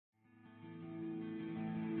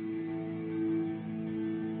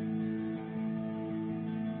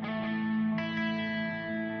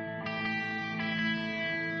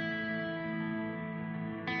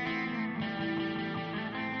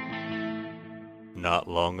Not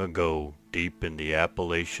long ago, deep in the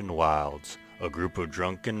Appalachian wilds, a group of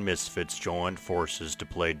drunken misfits joined forces to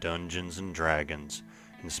play Dungeons and Dragons.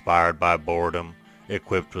 Inspired by boredom,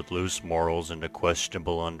 equipped with loose morals and a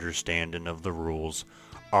questionable understanding of the rules,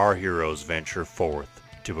 our heroes venture forth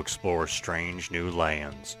to explore strange new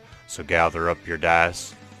lands. So gather up your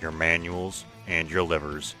dice, your manuals, and your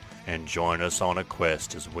livers, and join us on a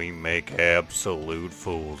quest as we make absolute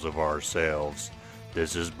fools of ourselves.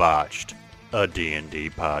 This is Botched, a D&D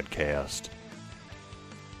podcast.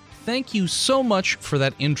 Thank you so much for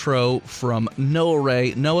that intro from Noah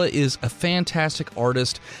Ray. Noah is a fantastic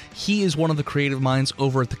artist. He is one of the creative minds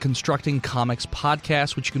over at the Constructing Comics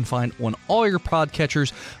podcast, which you can find on all your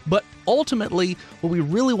podcatchers. But ultimately, what we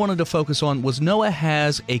really wanted to focus on was Noah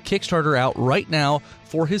has a Kickstarter out right now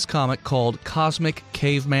for his comic called Cosmic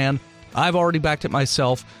Caveman. I've already backed it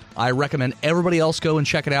myself. I recommend everybody else go and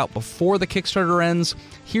check it out before the Kickstarter ends.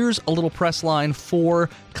 Here's a little press line for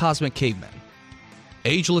Cosmic Caveman.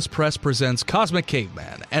 Ageless Press presents Cosmic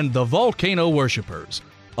Caveman and the Volcano Worshippers,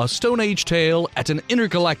 a Stone Age tale at an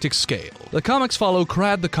intergalactic scale. The comics follow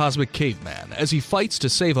Crad the Cosmic Caveman as he fights to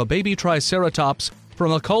save a baby Triceratops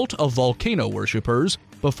from a cult of volcano worshippers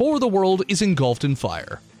before the world is engulfed in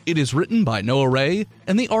fire. It is written by Noah Ray,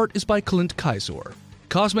 and the art is by Clint Kysor.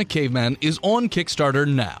 Cosmic Caveman is on Kickstarter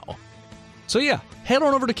now. So yeah, head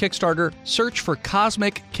on over to Kickstarter, search for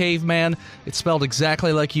Cosmic Caveman. It's spelled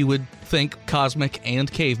exactly like you would think Cosmic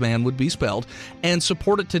and Caveman would be spelled, and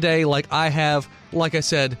support it today like I have. Like I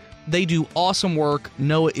said, they do awesome work.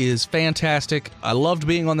 Noah is fantastic. I loved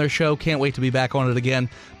being on their show. Can't wait to be back on it again.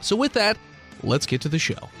 So with that, let's get to the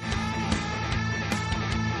show.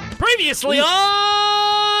 Previously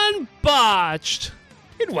on Botched.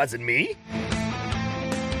 It wasn't me.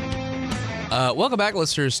 Welcome back,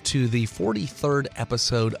 listeners, to the 43rd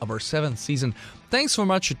episode of our 7th season. Thanks so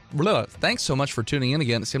much for tuning in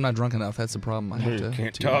again. See, I'm not drunk enough. That's the problem. I have to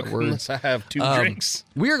can't talk unless I have two drinks.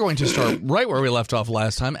 We are going to start right where we left off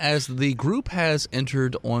last time, as the group has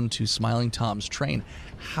entered onto Smiling Tom's train.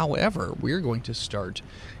 However, we are going to start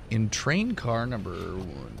in train car number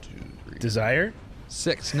Desire?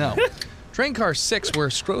 6. No. Train car 6, where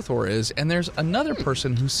Skrothor is, and there's another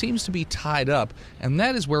person who seems to be tied up, and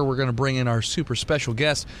that is where we're going to bring in our super special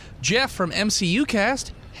guest, Jeff from MCU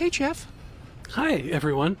Cast. Hey, Jeff. Hi,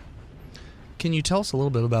 everyone. Can you tell us a little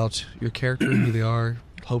bit about your character, who they are,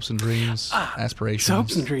 hopes and dreams, aspirations?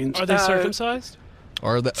 Hopes and dreams. Are they circumcised?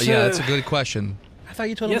 Yeah, that's a good question. I thought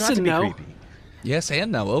you told him Yes not to and be no. creepy. Yes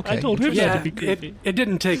and no. Okay. I told him not Yeah, to be creepy. it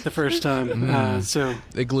didn't take the first time, so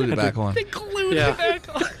They glued it back on. They glued Yeah. it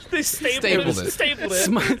back on. They Stapled it. Stapled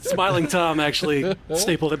it. Smiling Tom actually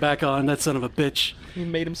stapled it back on. That son of a bitch. You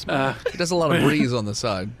made him smile. It does a lot of breeze on the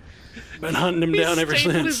side. Been hunting him down ever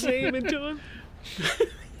Stapled since. his name into him.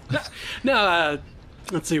 No,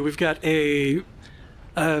 let's see. We've got a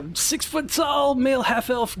 6-foot-tall male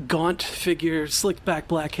half-elf gaunt figure, slicked back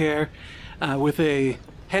black hair, with a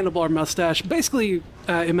handlebar mustache. Basically,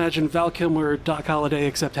 imagine Val Kilmer, Doc Holliday,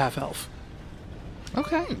 except half-elf.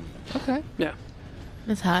 Okay. Yeah.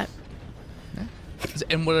 That's hot.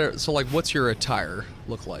 And what's your attire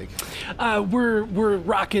look like? We're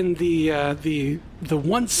rocking the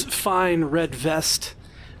once fine red vest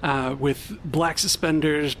with black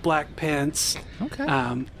suspenders, black pants,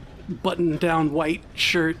 button down white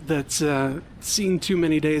shirt that's seen too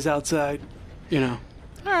many days outside. You know.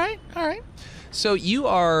 All right. So you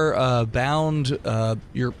are bound.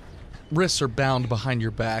 Your wrists are bound behind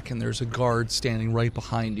your back, and there's a guard standing right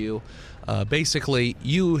behind you. Basically,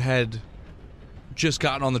 you had just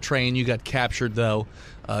gotten on the train. You got captured, though.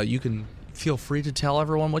 You can feel free to tell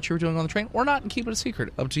everyone what you were doing on the train, or not, and keep it a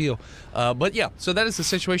secret. Up to you. But yeah, so that is the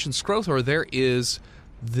situation. Skrothor, there is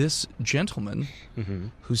this gentleman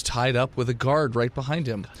who's tied up with a guard right behind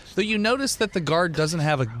him. Though you notice that the guard doesn't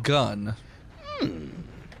have a gun.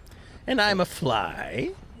 And I'm a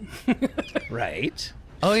fly. Right?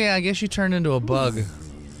 Oh yeah, I guess you turned into a bug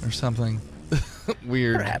or something.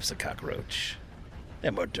 Weird. Perhaps a cockroach.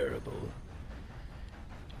 They're more durable.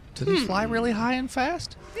 Do they fly really high and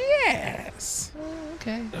fast? Yes.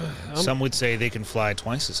 Okay. Some would say they can fly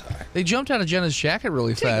twice as high. They jumped out of Jenna's jacket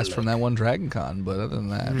really fast from that one Dragon Con, but other than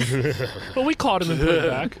that... But we caught him and put it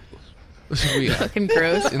back. Fucking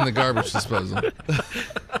gross. In the garbage disposal.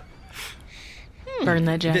 Burn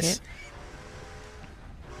that jacket.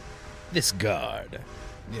 This guard.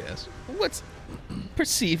 Yes. What's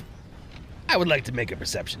perceived? I would like to make a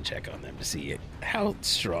perception check on them to see how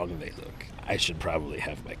strong they look. I should probably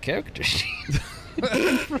have my character sheet.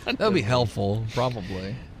 That'll be helpful,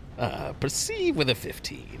 probably. Perceive with a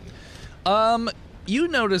 15. You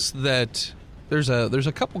notice that There's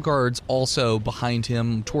a couple guards also behind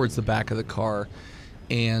him towards the back of the car,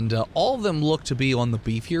 and all of them look to be on the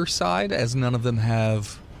beefier side, as none of them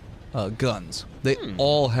have guns. They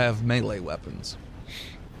all have melee weapons.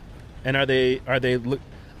 And are they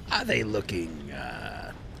looking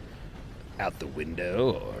out the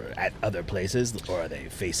window or at other places, or are they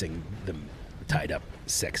facing the tied up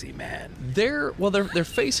sexy man? They're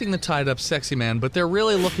facing the tied up sexy man, but they're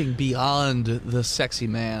really looking beyond the sexy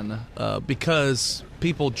man because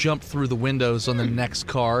people jumped through the windows on the next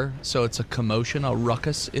car, so it's a commotion, a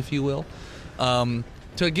ruckus, if you will.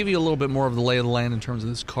 To give you a little bit more of the lay of the land in terms of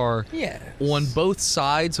this car, on both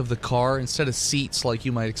sides of the car, instead of seats like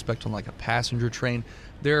you might expect on like a passenger train,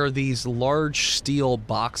 there are these large steel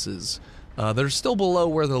boxes that are still below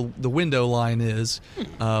where the window line is,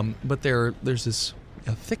 but there's this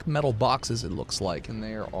thick metal boxes, it looks like, and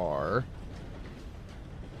there are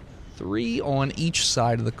 3 on each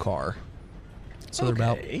side of the car. So they're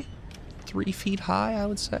about 3 feet high, I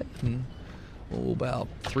would say, and about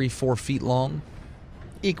 3-4 feet long.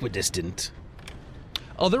 Equidistant.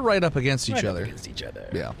 Oh, they're right up against each Right up other. against each other.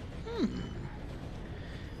 Yeah.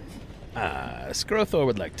 Skrothor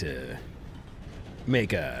would like to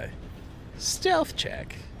make a stealth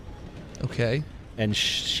check Okay. and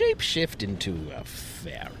shapeshift into a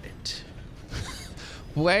ferret.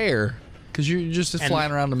 Where? Because you're just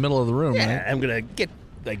flying around the middle of the room, Yeah, right? I'm gonna get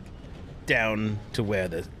down to where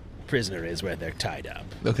the prisoner is, where they're tied up,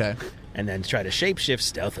 Okay. and then try to shapeshift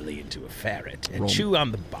stealthily into a ferret and Roll- chew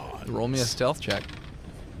on the bonds. Roll me a stealth check.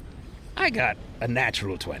 I got a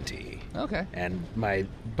natural 20. Okay. And my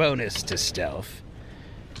bonus to stealth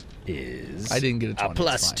is I didn't get a 20. a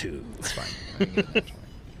plus It's fine. 2. It's fine. I didn't get a 20.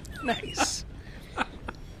 Nice.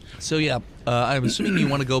 So, yeah, I'm assuming you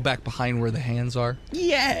want to go back behind where the hands are?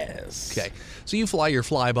 Yes. Okay. So you fly your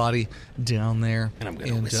fly body down there. And I'm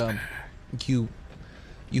going to whisper. You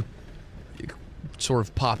sort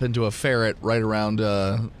of pop into a ferret right around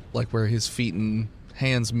like where his feet and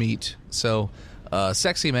hands meet. So,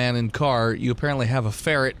 sexy man in car, you apparently have a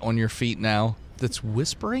ferret on your feet now that's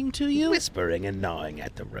whispering to you? Whispering and gnawing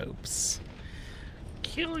at the ropes.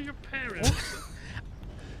 Kill your parents.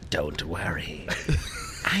 Don't worry.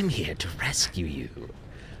 I'm here to rescue you.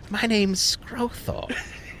 My name's Skrothor.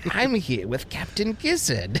 I'm here with Captain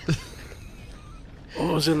Gizzard.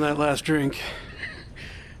 What was in that last drink?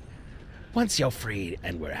 Once you're free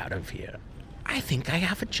and we're out of here, I think I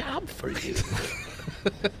have a job for you.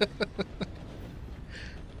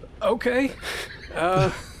 Okay.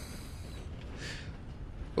 Who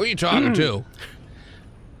are you talking to?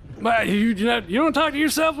 You don't talk to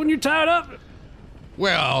yourself when you're tied up?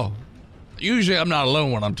 Well, usually I'm not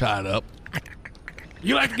alone when I'm tied up.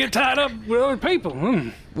 You like to get tied up with other people,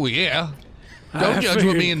 Well, yeah. I Don't judge what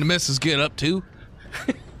figured. me and the missus get up to.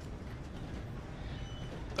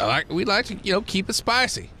 We like to, keep it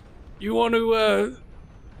spicy. You want to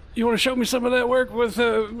show me some of that work with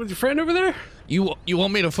your friend over there? You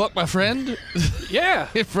want me to fuck my friend? Yeah,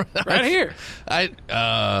 right here.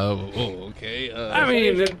 Okay. I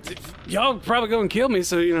mean, y'all probably gonna kill me,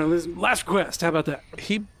 so this last request. How about that?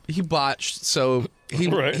 He botched, so he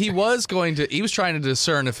was trying to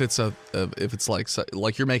discern if it's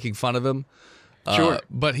like you're making fun of him. Sure.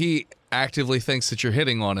 But he actively thinks that you're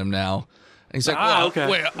hitting on him now. And he's like,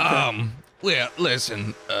 okay.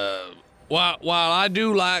 Listen, while I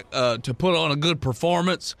do like to put on a good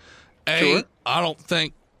performance, Sure. I don't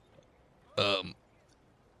think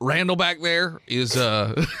Randall back there is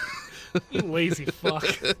You lazy fuck.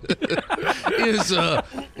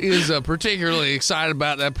 is particularly excited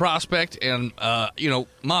about that prospect, and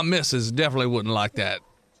my missus definitely wouldn't like that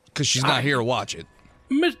because she's not here to watch it.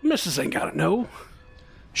 Mrs. ain't gotta know.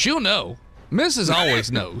 She'll know. Mrs.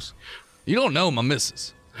 always knows. You don't know my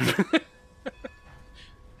missus.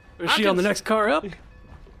 Is she on the next car up?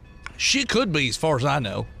 She could be, as far as I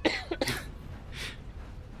know.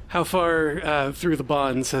 How far through the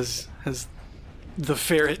bonds has the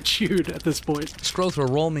ferret chewed at this point? Skrothor,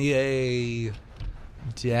 roll me a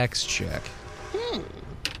dex check.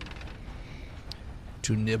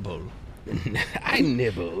 To nibble. I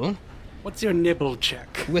nibble What's your nibble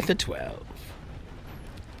check? with a 12.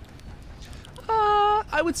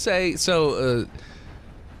 I would say, so,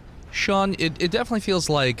 Sean, it definitely feels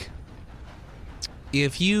like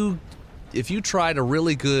if you tried a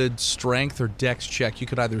really good strength or dex check, you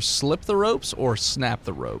could either slip the ropes or snap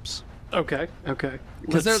the ropes. Okay.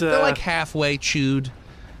 Because they're like halfway chewed.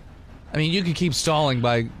 I mean, you could keep stalling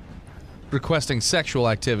by requesting sexual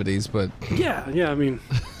activities, but yeah. I mean,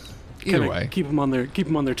 either kinda way, keep them on their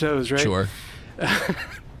toes, right? sure.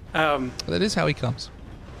 That is how he comes.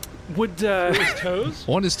 Would His toes?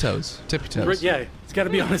 On his toes. Tippy toes. yeah, it's got to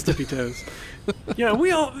be on his tippy toes.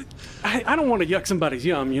 We all. I don't want to yuck somebody's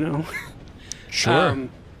yum, Sure.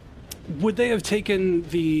 Would they have taken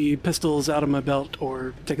the pistols out of my belt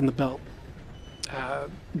or taken the belt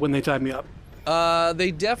when they tied me up?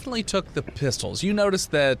 They definitely took the pistols. You notice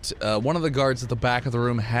that one of the guards at the back of the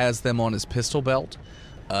room has them on his pistol belt,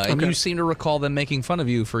 and you seem to recall them making fun of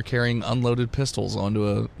you for carrying unloaded pistols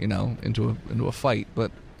onto into a fight.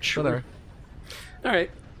 But sure. All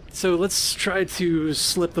right, so let's try to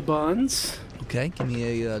slip the bonds. Okay, give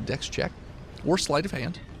me a dex check or sleight of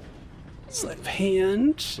hand. Sleight of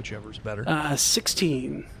hand, whichever's better.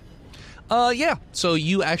 16. Yeah. So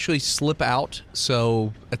you actually slip out.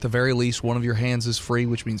 So at the very least, one of your hands is free,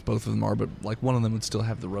 which means both of them are. But like one of them would still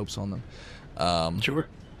have the ropes on them. Sure.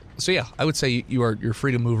 So yeah, I would say you're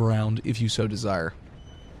free to move around if you so desire.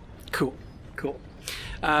 Cool.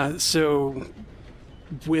 So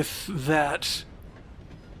with that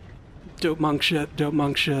dope monk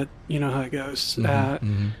shit, you know how it goes.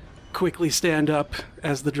 Quickly stand up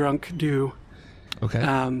as the drunk do. Okay.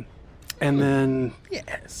 And then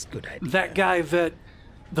Yes, good idea. that guy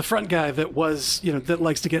the front guy that was, that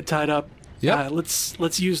likes to get tied up. Yeah.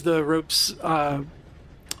 Let's use the ropes on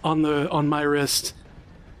my wrist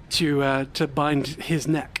to bind his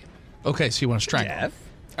neck. Okay, so you want to strangle him.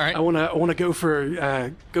 All right. I want to go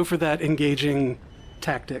for that engaging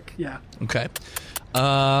tactic. Yeah. Okay.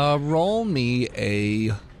 Roll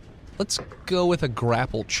me let's go with a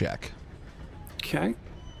grapple check. Okay.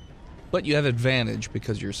 But you have advantage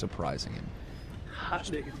because you're surprising him. Hot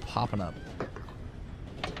diggity. Popping up.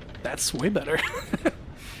 That's way better.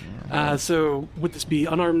 So would this be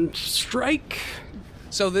unarmed strike?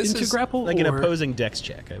 So this into is grapple, like or? an opposing dex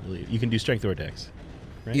check, I believe. You can do strength or dex.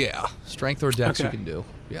 Right? Yeah, strength or dex you Okay. can do.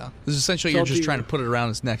 Yeah, this is essentially So you're I'll just do- trying to put it around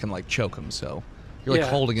his neck and like choke him. So you're like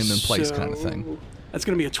holding him in place, kind of thing. That's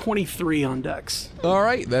going to be a 23 on dex. All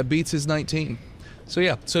right, that beats his 19. So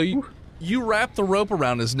yeah, so you wrap the rope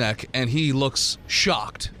around his neck and he looks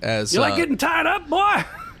shocked as You like getting tied up, boy?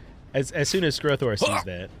 As soon as Skrothor sees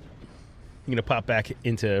that, you're gonna pop back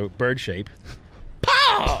into bird shape.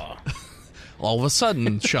 all of a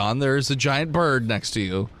sudden, Sean, there's a giant bird next to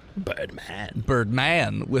you. Birdman.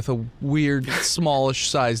 Birdman with a weird, smallish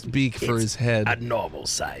sized beak for his head. A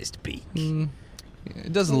normal-sized beak.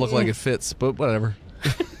 It doesn't look like it fits, but whatever.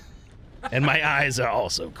 And my eyes are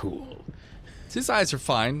also cool. His eyes are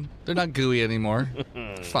fine. They're not gooey anymore.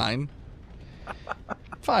 Fine.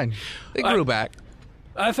 Fine. They grew back.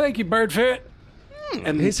 Thank you, Birdfit.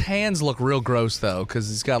 And his hands look real gross, though, because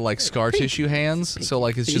he's got, like, scar tissue hands. So,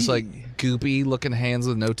 like, it's just, like, goopy-looking hands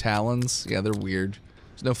with no talons. Yeah, they're weird.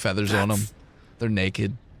 There's no feathers on them. They're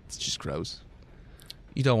naked. It's just gross.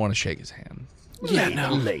 You don't want to shake his hand. Yeah,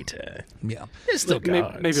 no. Later. Yeah. There's still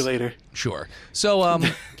guards. Maybe later. Sure. So,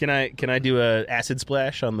 Can I do a acid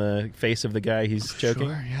splash on the face of the guy he's choking?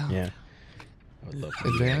 Sure, yeah. Yeah. I would love to.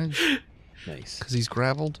 advantage? Nice. Because he's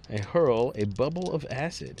grappled? I hurl a bubble of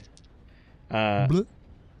acid. Bleh.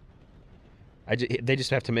 They just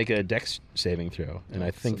have to make a dex saving throw, and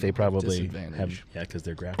I think So they probably disadvantage. have, because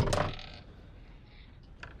they're grappled.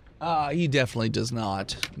 He definitely does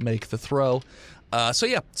not make the throw. So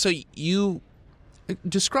you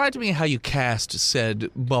describe to me how you cast said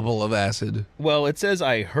bubble of acid. Well, it says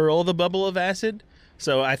I hurl the bubble of acid,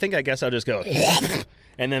 so I guess I'll just go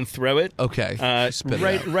and then throw it. Okay. Spit it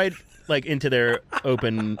out. Right, like into their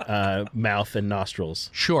open mouth and nostrils.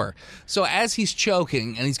 Sure. So as he's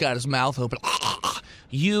choking and he's got his mouth open,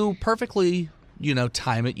 you perfectly,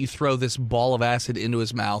 time it. You throw this ball of acid into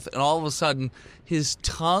his mouth, and all of a sudden, his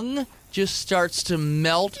tongue just starts to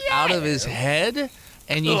melt out of his head,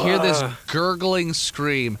 and you hear this gurgling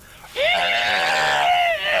scream.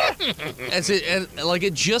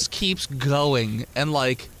 It just keeps going, and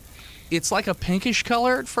it's like a pinkish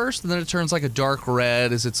color at first, and then it turns like a dark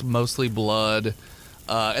red as it's mostly blood.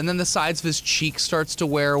 And then the sides of his cheek starts to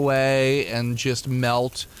wear away and just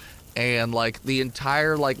melt, and the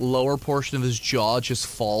entire lower portion of his jaw just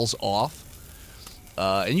falls off.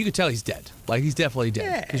 And you can tell he's dead. He's definitely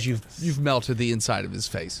dead because you've melted the inside of his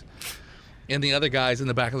face. And the other guys in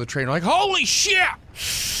the back of the train are like, "Holy shit!"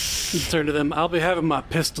 You turn to them. I'll be having my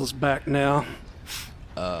pistols back now.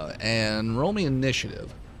 And roll me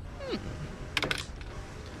initiative.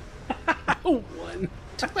 Oh, 1.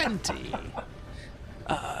 20.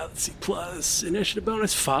 Let's see. Plus initiative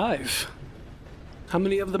bonus 5. How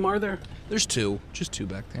many of them are there? There's two. Just two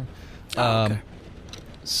back there. Okay.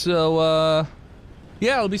 So,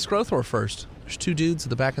 it'll be Skrothor first. There's two dudes at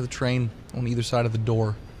the back of the train on either side of the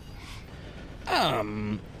door.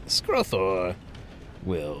 Skrothor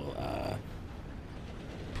will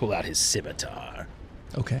pull out his scimitar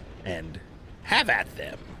Okay. and have at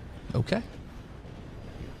them. Okay.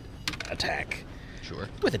 Attack Sure.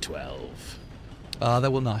 with a 12.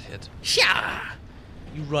 That will not hit. Sha!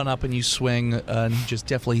 You run up and you swing, and he just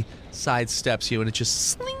definitely sidesteps you, and it just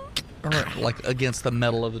slink, like against the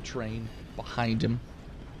metal of the train behind him.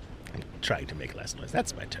 I'm trying to make less noise.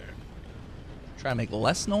 That's my turn. Try to make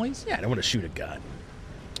less noise? Yeah, I don't want to shoot a gun.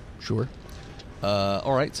 Sure.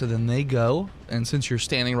 All right, so then they go, and since you're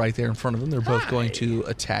standing right there in front of them, they're both going to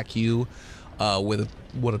attack you with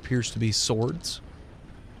what appears to be swords.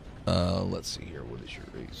 Let's see here. What is your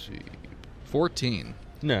AC? 14.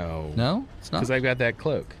 No. No? It's not? Because I've got that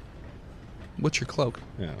cloak. What's your cloak?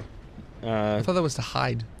 No. I thought that was to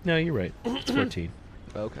hide. No, you're right. It's 14.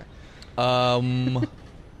 Okay.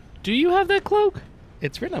 Do you have that cloak?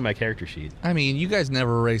 It's written on my character sheet. I mean, you guys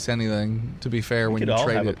never erase anything, to be fair, when could you all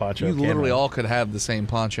trade have a it. poncho You literally camo. all could have the same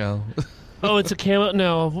poncho. Oh, it's a camo.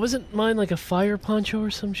 No, wasn't mine like a fire poncho or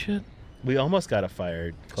some shit? We almost got a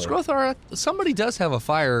fired cloak. Skrothor, somebody does have a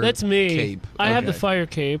fire That's me. cape. I have the Okay. fire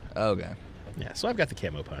cape. Okay. Yeah, so I've got the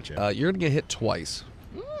camo poncho. You're going to get hit twice.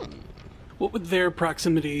 What would their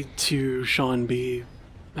proximity to Sean be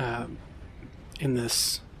in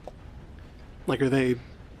this? Like, are they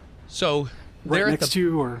So right they're at next the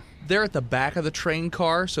to, or they're at the back of the train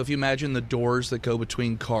car. So if you imagine the doors that go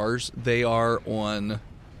between cars, they are on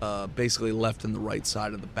basically left and the right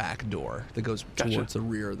side of the back door that goes Gotcha. towards the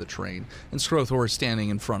rear of the train. And Skrothor is standing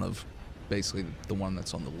in front of basically the one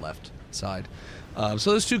that's on the left side.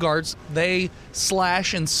 So those two guards, they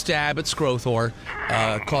slash and stab at Skrothor,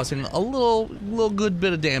 causing a little good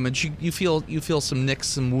bit of damage. You feel some nicks,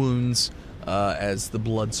 some wounds as the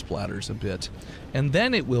blood splatters a bit. And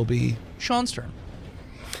then it will be Sean's turn.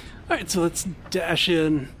 all right? So let's dash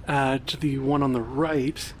in to the one on the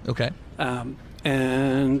right Okay.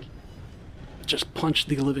 and just punch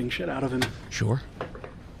the living shit out of him. Sure.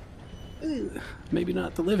 Maybe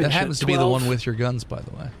not the living That shit. happens to be the 12. one with your guns, by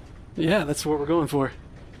the way. Yeah, that's what we're going for.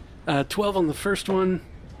 12 on the first one,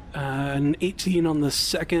 an 18 on the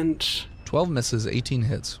second, 12 misses, 18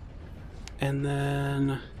 hits. and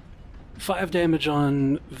then 5 damage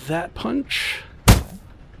on that punch.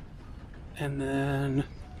 And then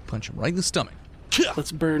Punch him right in the stomach.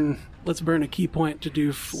 let's burn a key point to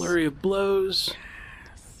do flurry of blows.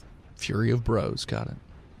 Fury of Bros, got it.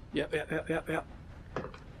 Yep.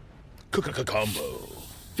 Combo.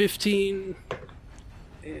 15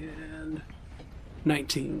 and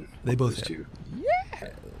 19. They both Those hit. two.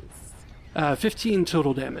 Yes. 15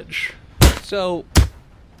 total damage. So,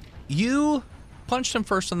 you punched him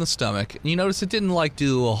first in the stomach, and you notice it didn't,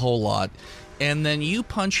 do a whole lot. And then you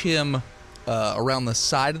punch him around the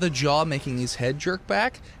side of the jaw, making his head jerk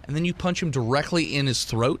back, and then you punch him directly in his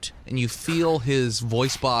throat, and you feel his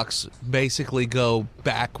voice box basically go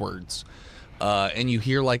backwards. And you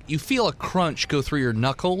feel a crunch go through your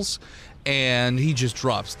knuckles, and he just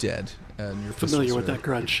drops dead. And your Familiar pistols with are that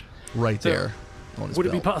crunch. right So, there. On his Would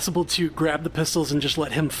it be belt. possible to grab the pistols and just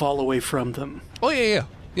let him fall away from them? Oh, yeah.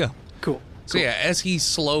 Cool. So yeah, as he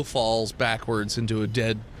slow falls backwards into a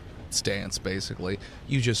dead stance, basically,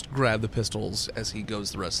 you just grab the pistols as he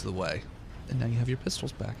goes the rest of the way. And now you have your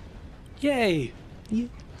pistols back. Yay!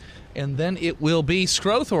 And then it will be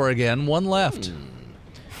Skrothor again, one left.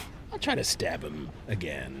 I'll try to stab him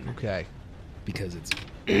again Okay. because it's.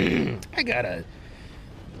 I got a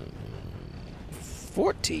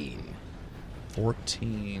 14.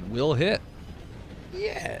 14 will hit.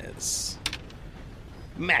 Yes.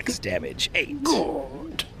 Max damage 8.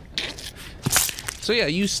 Good. So yeah,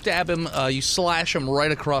 you stab him, you slash him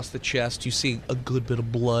right across the chest. You see a good bit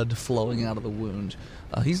of blood flowing out of the wound.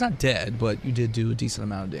 He's not dead, but you did do a decent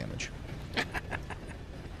amount of damage.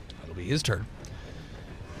 That'll be his turn.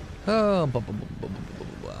 Oh,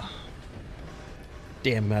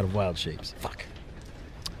 Damn, I'm out of wild shapes. Fuck.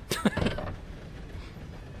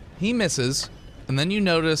 He misses, and then you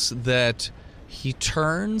notice that he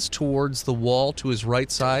turns towards the wall to his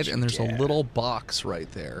right side, and there's a little box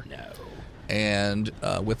right there. No. And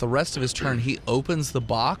with the rest of his turn, he opens the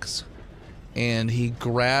box, and he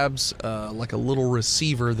grabs like a little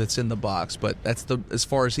receiver that's in the box. But that's as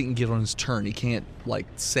far as he can get on his turn. He can't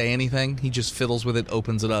say anything. He just fiddles with it,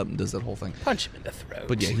 opens it up, and does that whole thing. Punch him in the throat.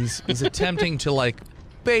 But yeah, he's attempting to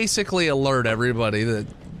basically alert everybody that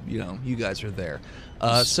you guys are there.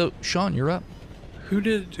 So Sean, you're up. Who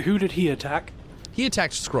did he attack? He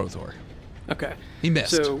attacked Skrothor. Okay. He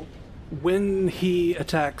missed. So when he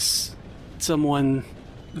attacks someone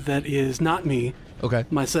that is not me, Okay.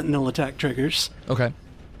 my sentinel attack triggers, Okay.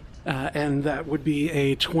 and that would be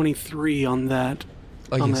a 23 on that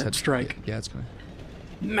Oh, yes, that that's- strike. Yeah, it's going.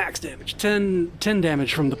 max damage. 10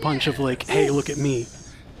 damage from the punch of like, hey, look at me.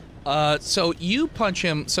 So you punch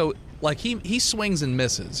him. So like he swings and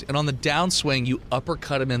misses, and on the downswing you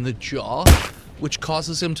uppercut him in the jaw, which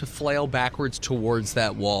causes him to flail backwards towards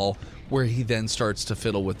that wall, where he then starts to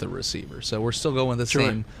fiddle with the receiver. So we're still going with the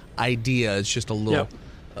same idea. It's just a little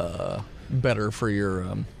better for your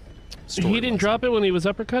story. He didn't drop it when he was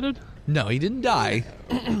uppercutted? No, he didn't die.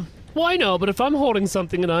 Well, I know, but if I'm holding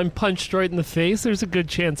something and I'm punched right in the face, there's a good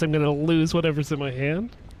chance I'm going to lose whatever's in my hand.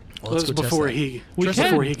 Well, That was before he got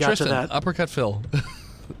Tristan, to that. uppercut Phil.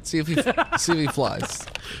 see if he flies.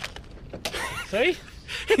 Hey?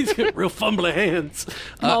 He's got real fumbly hands.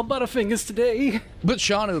 All butterfingers today. But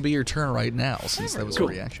Sean, it would be your turn right now, since that was a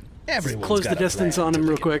reaction. Everyone's Close got the distance on him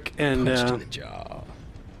real quick, and to the jaw.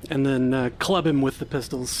 and then club him with the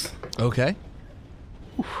pistols. Okay.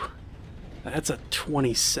 That's a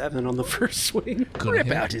 27 on the first swing. Rip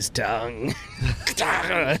out his tongue.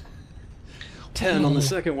 10 on the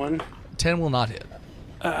second one. 10 will not hit.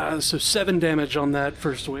 So 7 damage on that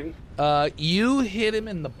first swing. You hit him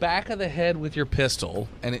in the back of the head with your pistol,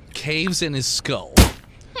 and it caves in his skull.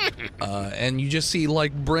 And you just see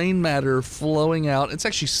like brain matter flowing out. It's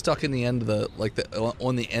actually stuck in the end of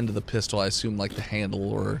on the end of the pistol. I assume like the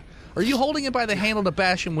handle, or are you holding it by the handle to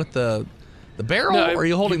bash him with the barrel, No, or are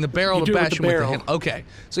you holding the barrel to bash him with the barrel. handle? Okay,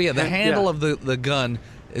 so yeah, the handle of the gun,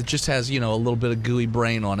 it just has a little bit of gooey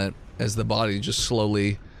brain on it as the body just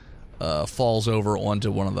slowly falls over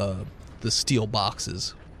onto one of the steel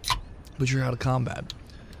boxes. But you're out of combat.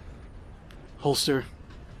 Holster.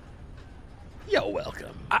 You're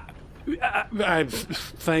welcome.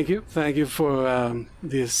 Thank you for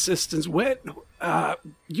the assistance.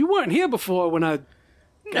 You weren't here before when I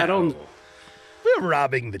got on. We're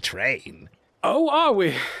robbing the train. Oh, are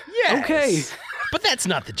we? Yes. Okay. But that's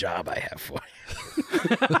not the job I have for you.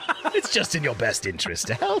 It's just in your best interest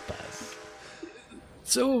to help us.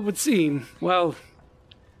 So it would seem. Well,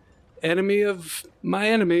 enemy of my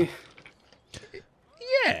enemy.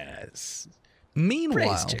 Yes. Meanwhile,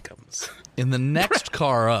 Praise chickens. in the next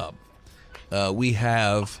car up, we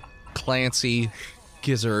have Clancy,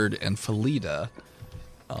 Gizzard, and Felida.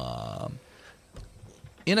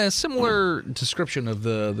 In a similar description of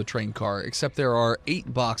the train car, except there are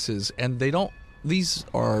 8 boxes, and these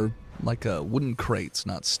are like wooden crates,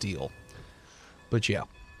 not steel. But yeah,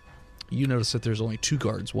 you notice that there's only 2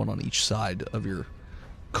 guards, one on each side of your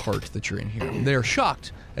cart that you're in here. They're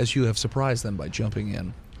shocked as you have surprised them by jumping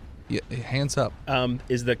in. Hands up.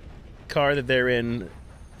 Is the car that they're in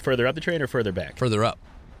further up the train or further back? Further up.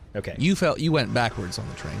 Okay. You went backwards on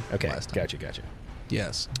the train. Okay. Last time. Gotcha.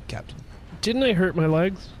 Yes, Captain. Didn't I hurt my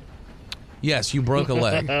legs? Yes, you broke a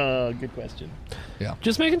leg. Oh, good question. Yeah.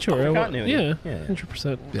 Just making sure. continuity. Yeah, Yeah.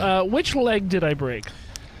 100%. Yeah. Which leg did I break?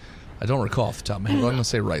 I don't recall off the top of my head, but I'm going to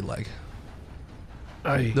say right leg.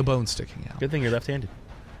 The bone sticking out. Good thing you're left-handed.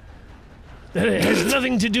 It has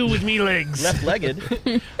nothing to do with me legs.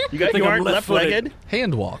 Left-legged. You I'm aren't left-footed. left-legged.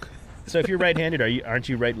 Hand walk. So if you're right-handed, aren't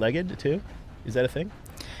you right-legged too? Is that a thing?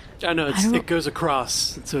 I know it goes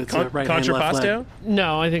across, so it's a right hand, left leg. Contrapasto?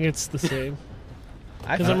 No, I think it's the same.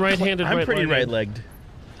 Because I'm right-handed. I'm pretty right-legged.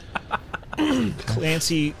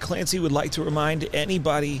 Clancy would like to remind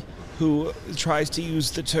anybody who tries to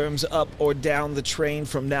use the terms up or down the train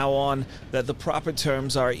from now on that the proper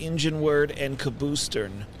terms are engine word and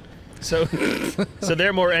caboostern. So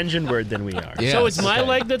they're more engine word than we are. Yes. So it's my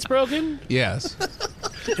leg that's broken? Yes.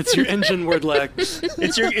 It's your engine word leg.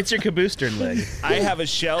 It's your caboostern leg. I have a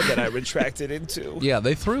shell that I retracted into. Yeah,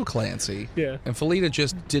 they threw Clancy. Yeah. And Felida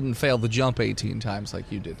just didn't fail the jump 18 times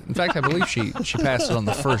like you did. In fact, I believe she passed it on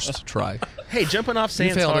the first try. Hey, jumping off You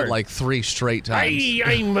sand's failed hard. it like 3 straight times.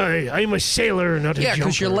 I'm a sailor, not a Yeah, jumper.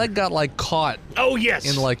 because your leg got like caught Oh, yes.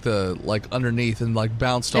 in like underneath and like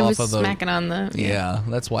bounced It off was of the. smacking on the. Yeah,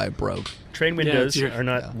 that's why it broke. Train windows it's your- are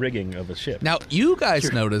not rigging of a ship. Now, you guys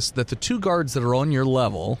notice that the 2 guards that are on your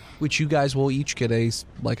level, which you guys will each get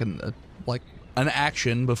an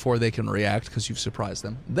action before they can react because you've surprised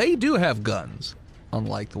them. They do have guns,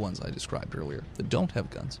 unlike the ones I described earlier that don't have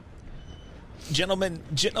guns. Gentlemen,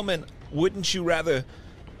 wouldn't you rather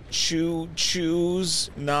choose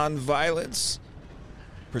non-violence?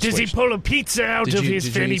 Does he Persuasion. pull a pizza out of his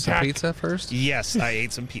did you fanny eat some pack? pizza first? Yes, I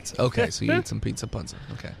ate some pizza. Okay, so you eat some pizza punza.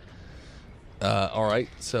 Okay. All right,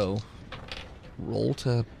 so roll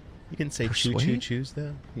to. You didn't say Persuade? choo-choo-choos,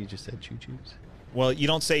 though? You just said choo-choos. Well, you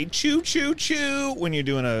don't say choo choo choo when you're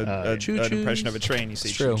doing an impression of a train. You say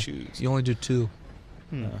It's choo true. choos. You only do 2.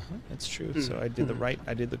 That's true. So I did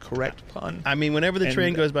the correct pun. I mean, whenever the And-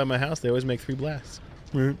 train goes by my house, they always make 3 blasts.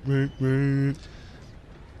 To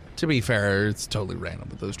be fair, it's totally random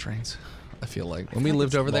with those trains. I feel like when we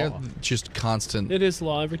lived over there, just constant. It is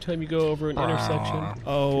law every time you go over an intersection.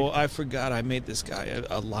 Oh, I forgot I made this guy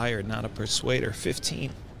a liar, not a persuader.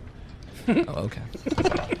 15. Oh, okay.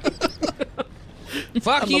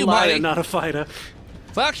 Fuck I'm you, a liar, buddy. not a fighter.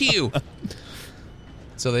 Fuck you.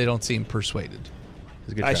 So they don't seem persuaded.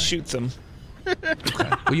 It's a good I try. shoot them.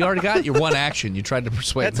 Well, you already got your one action. You tried to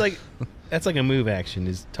persuade. That's like a move action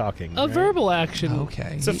is talking. A right? verbal action.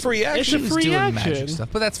 Okay. It's a free It's action. a He was free doing action. magic stuff,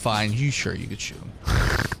 but that's fine. You could shoot him.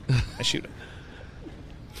 I shoot him.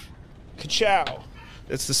 Ka-chow.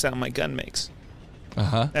 That's the sound my gun makes.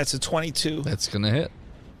 That's a 22. That's gonna hit.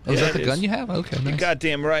 Oh, is Yeah, that the it gun is. you have? Okay. You're Nice.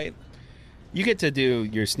 goddamn right. You get to do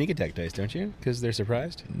your sneak attack dice, don't you? Because they're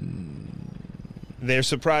surprised. They're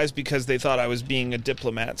surprised because they thought I was being a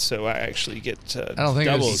diplomat, so I actually get I don't think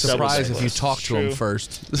it was a surprise if you talked to him True.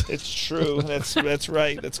 first. It's true. That's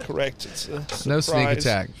right. That's correct. It's a No sneak surprise.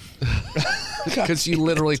 attack. Because you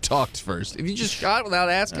literally talked first. If you just shot without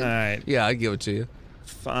asking, All right. yeah, I'd give it to you.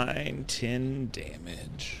 Fine. 10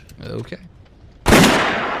 damage. Okay.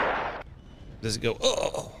 Does it go,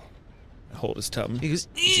 oh? I hold his tongue. He goes,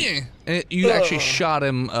 eh. And you actually shot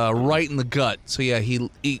him right in the gut. So yeah, he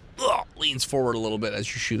leans forward a little bit as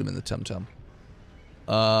you shoot him in the tum-tum.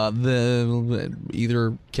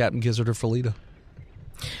 Either Captain Gizzard or Felita.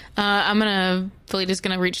 Felita's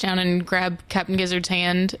gonna reach down and grab Captain Gizzard's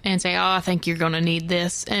hand and say, I think you're gonna need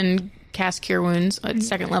this, and cast Cure Wounds at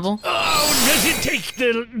second level. Oh, does it take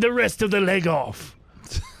the rest of the leg off?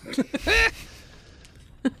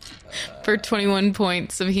 For 21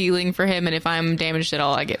 points of healing for him, and if I'm damaged at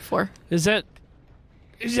all, I get 4. Does that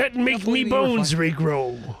make me bones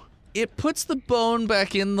regrow? It puts the bone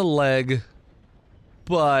back in the leg,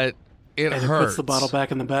 but it And it hurts. puts the bottle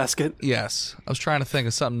back in the basket. Yes. I was trying to think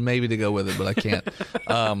of something maybe to go with it, but I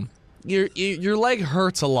can't. Your leg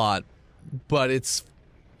hurts a lot, but it's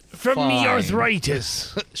From fine. the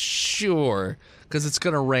arthritis. Sure, because it's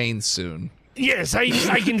going to rain soon. Yes, I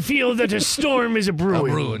can feel that a storm is a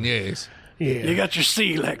brewing. Ruin, yes. You Yeah. got your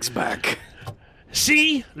sea legs back.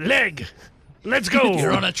 See? Leg. Let's go.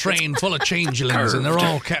 You're on a train full of changelings, and they're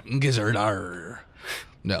all Captain Gizzard. Arr.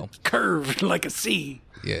 No. Curved like a sea.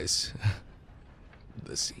 Yes.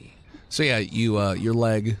 The sea. So yeah, your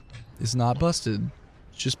leg is not busted.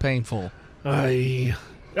 It's just painful. I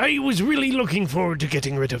was really looking forward to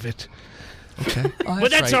getting rid of it. Okay. Oh,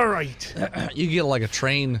 But that's right. all right. You get like a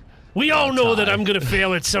train. We all know that tie. I'm going to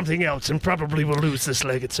fail at something else and probably will lose this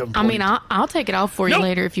leg at some point. I mean, I'll take it off for you Nope.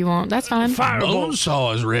 later if you want. That's fine. Firebolt.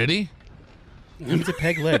 Bonesaw is ready. He's a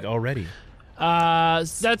peg leg already.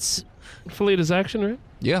 That's Felita's action, right?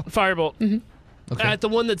 Yeah. Firebolt. Okay. At the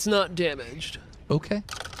one that's not damaged. Okay.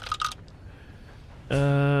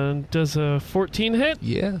 Does a 14 hit?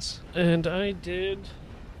 Yes. And I did...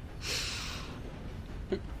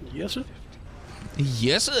 Yes, sir.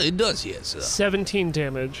 Yes, sir, it does. Yes, sir. 17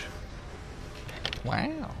 damage.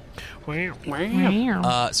 Wow. Wow.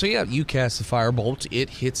 Wow. So yeah, you cast the firebolt. It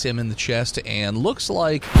hits him in the chest and looks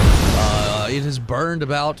like it has burned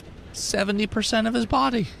about 70% of his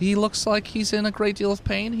body. He looks like he's in a great deal of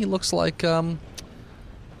pain. He looks like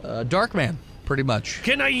Darkman, pretty much.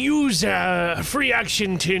 Can I use a free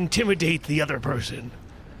action to intimidate the other person?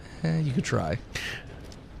 You could try.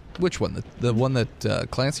 Which one? The one that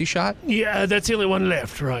Clancy shot? Yeah, that's the only one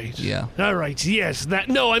left, right? Yeah. All right, yes.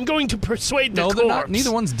 No, I'm going to persuade the No, corpse. they're not.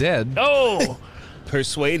 Neither one's dead. Oh!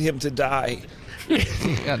 Persuade him to die.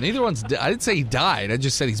 Yeah, neither one's dead. I didn't say he died. I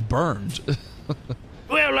just said he's burned.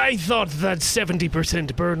 Well, I thought that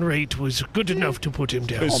 70% burn rate was good enough to put him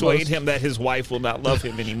down. Persuade him that his wife will not love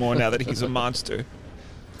him anymore now that he's a monster.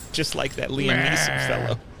 Just like that Liam Neeson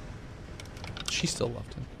fellow. She still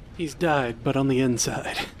loved him. He's died, but on the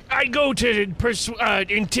inside. I go to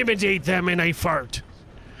intimidate them and I fart.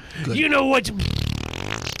 Good. You know what?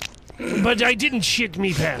 But I didn't shit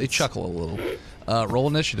me pants. They chuckle a little. Roll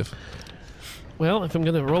initiative. Well, if I'm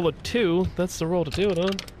going to roll a 2, that's the roll to do it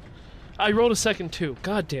on. I rolled a second 2.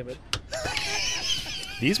 God damn it.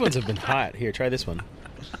 These ones have been hot. Here, try this one.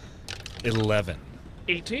 11.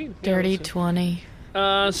 18. Dirty 20.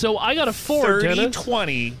 So I got a 4, 30, Dennis.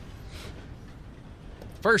 20.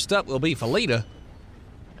 First up will be Felita.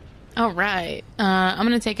 All right. I'm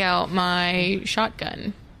going to take out my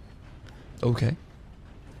shotgun Okay.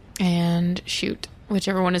 and shoot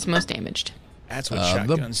whichever one is most damaged. That's what The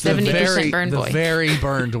shotguns do. 70% burned the boy. very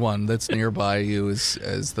burned one that's nearby you is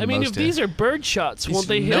the I mean, most if these hit. are bird shots, These- won't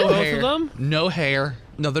they hit no both hair, of them? No hair.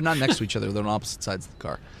 No, they're not next to each other. They're on opposite sides of the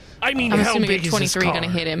car. I mean, I'm how assuming big a is this 23 car? going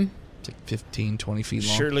to hit him. It's like 15, 20 feet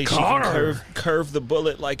long. Surely she Car. can curve the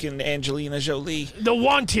bullet like in Angelina Jolie. The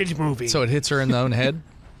Wanted movie. So it hits her in the own head?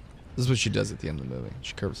 This is what she does at the end of the movie.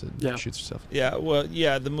 She curves it and shoots herself. Yeah, well,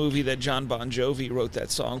 yeah, the movie that John Bon Jovi wrote that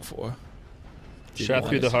song for. Shot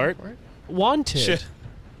through the heart? Wanted.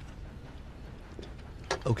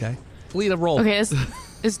 Okay. Felita, roll. Okay,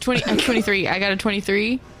 it's 23. I got a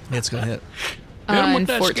 23. It's going to hit. And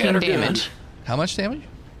 14 damage. How much damage?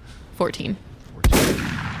 14.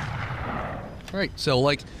 All right. So,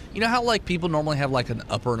 like, you know how, like, people normally have, like, an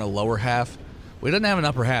upper and a lower half? We didn't have an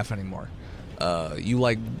upper half anymore. You,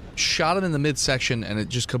 like, shot him in the midsection, and it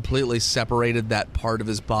just completely separated that part of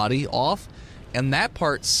his body off. And that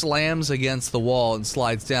part slams against the wall and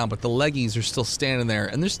slides down, but the leggies are still standing there,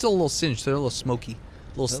 and they're still a little singed. They're a little smoky, a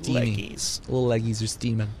little steamy. Leggies. Little leggies are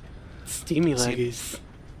steaming. Steamy leggies.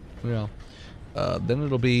 Yeah. Then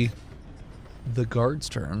it'll be the guard's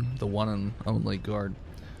turn, the one and only guard.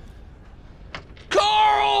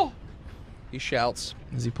 Carl! He shouts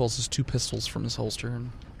as he pulls his 2 pistols from his holster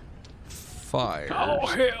and fires Oh,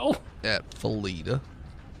 hell. at Felita.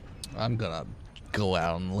 I'm gonna go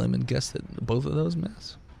out on a limb and guess that both of those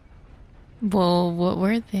miss. Well, what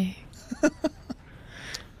were they?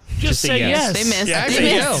 Just say yes. They missed. Yeah, They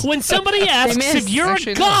actually, missed. no. When somebody asks missed. if you're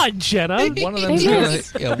Actually, a no. god, Jenna, One of They them's gonna,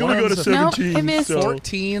 missed. yeah, one of them's No, they missed.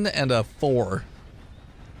 14 and a 4.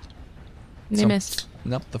 They missed.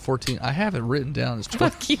 Nope, the 14. I have it written down as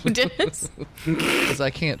 12 Fuck you, Dennis. because I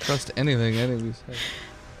can't trust anything any of these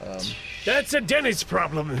say. that's a Dennis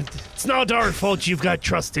problem. It's not our fault you've got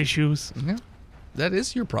trust issues. Yeah, that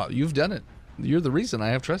is your problem. You've done it. You're the reason I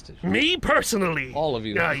have trust issues. Me personally. All of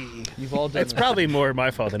you. Aye. You've all done It's it. probably more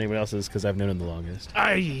my fault than anyone else's because I've known him the longest.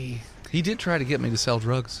 Aye. He did try to get me to sell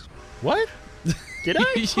drugs. What? Did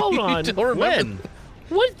I? Hold on. You don't remember? When?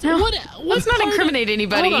 What? No, What? Let's not part incriminate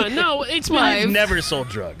anybody. Hold on. No, it's Why? my. I've never sold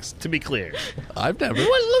drugs, to be clear. I've never.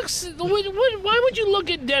 What looks? Why would you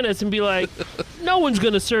look at Dennis and be like, no one's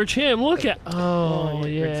gonna search him? Look at. Oh,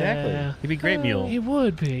 yeah. Exactly. He'd be great mule. He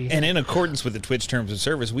would be. And in accordance with the Twitch terms of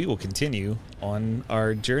service, we will continue on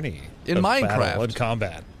our journey In of Minecraft. battle and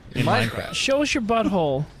combat. In Minecraft. Show us your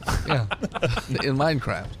butthole. Yeah. In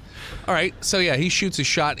Minecraft. All right. So yeah, he shoots a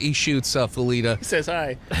shot. He shoots Felita. He says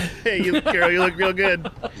hi. Hey, you girl, you look real good.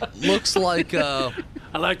 Looks like I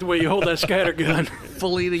like the way you hold that scatter gun.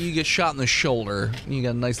 Felita, you get shot in the shoulder. You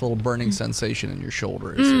got a nice little burning sensation in your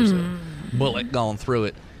shoulder as there's a bullet going through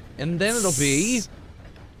it. And then it'll be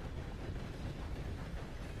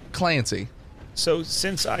Clancy. So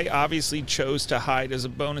since I obviously chose to hide as a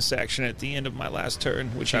bonus action at the end of my last turn,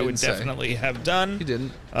 which You I would didn't say. definitely have done, He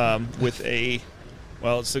didn't. with a,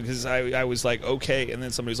 well, so because I was like, okay, and then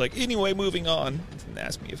somebody was like, anyway, moving on, and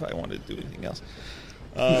asked me if I wanted to do anything else.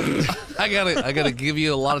 I gotta give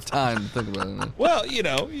you a lot of time to think about it. Well, you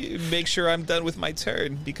know, you make sure I'm done with my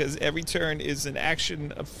turn, because every turn is an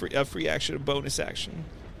action, a free action, a bonus action.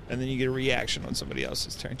 And then you get a reaction on somebody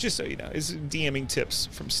else's turn. Just so you know, it's DMing tips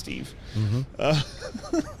from Steve.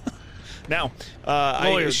 Mm-hmm. Now,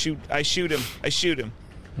 I shoot him.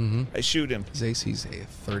 Mm-hmm. I shoot him. His AC's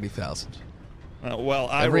 30,000. Well,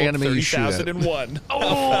 I Every rolled enemy you shoot at. 30,001.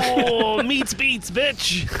 Oh, meets beats,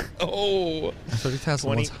 bitch. Oh, 30,000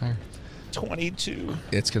 one's higher. 22.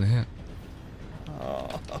 It's gonna hit.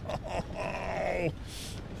 Oh,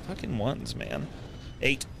 fucking ones, man.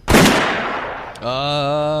 8.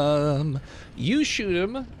 You shoot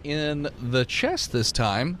him in the chest this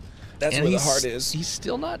time. That's and where the he's- heart is. He's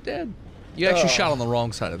still not dead. You actually shot on the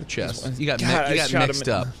wrong side of the chest. You got God, I shot him mixed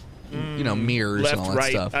in- up. You know, mirrors Left, and all that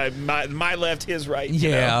right. stuff. My left, his right. you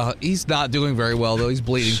know? Yeah, he's not doing very well though. He's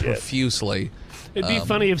bleeding Shit. profusely. It'd be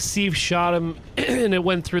funny if Steve shot him and it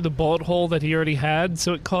went through the bullet hole that he already had,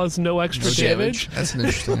 so it caused no extra No damage. That's an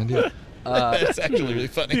interesting idea. That's actually really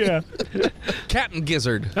funny. Yeah. Captain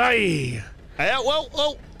Gizzard. Hey.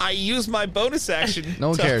 Well, I used my bonus action. No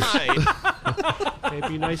one to cares. Hey,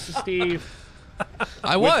 be nice to Steve.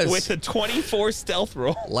 I was with a 24 stealth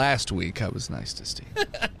roll. last week. I was nice to Steve.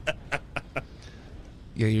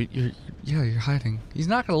 Yeah, you're hiding. He's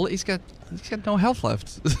not gonna. He's got no health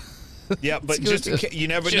left. Yeah, but It's just in case, you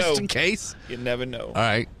never know. Just in case. You never know. All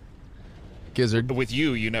right, Gizzard. With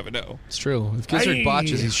you never know. It's true. If Gizzard Aye.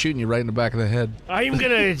 botches, he's shooting you right in the back of the head. I'm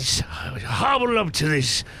gonna hobble up to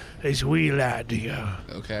this wee lad here,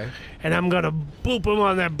 Okay. and I'm gonna boop him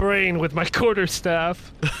on that brain with my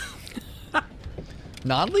quarterstaff.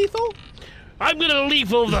 Non-lethal. I'm gonna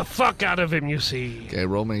lethal the fuck out of him, you see. Okay,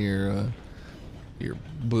 roll me your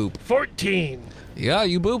boop. 14. Yeah,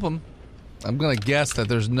 you boop him. I'm gonna guess that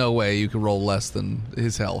there's no way you can roll less than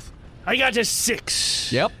his health. I got a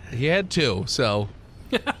 6. Yep, he had 2. So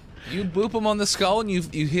you boop him on the skull, and you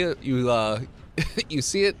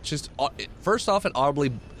see it just first off, it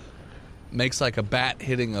audibly makes like a bat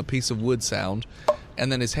hitting a piece of wood sound,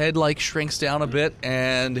 and then his head like shrinks down a bit,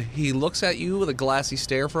 and he looks at you with a glassy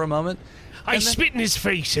stare for a moment. I spit in his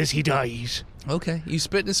face as he dies. Okay, you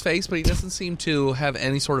spit in his face, but he doesn't seem to have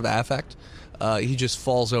any sort of affect. He just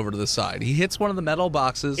falls over to the side. He hits one of the metal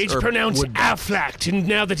boxes. It's or pronounced wood box. Affleck, and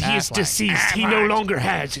now that he is Affleck. deceased, he no longer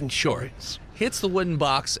has insurance. Hits the wooden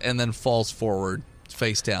box and then falls forward,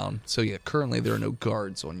 face down. So yeah, currently there are no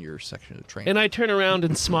guards on your section of the train. And I turn around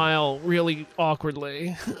and smile really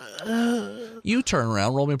awkwardly. You turn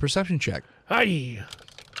around, roll me a perception check. I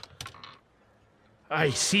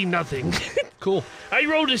see nothing. Cool. I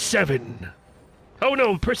rolled a 7. Oh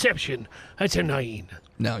no, perception. That's a 9.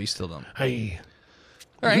 No, you still don't.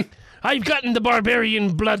 All right. I've gotten the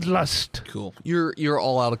barbarian bloodlust. Cool. You're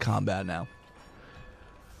all out of combat now.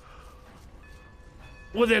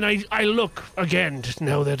 Well, then I look again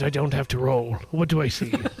now that I don't have to roll. What do I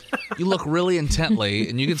see? You look really intently,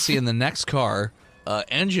 and you can see in the next car,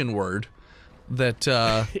 engine word, that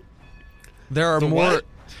there are more... what?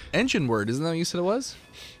 Engine word, isn't that what you said it was?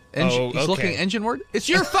 He's okay. looking engine word? It's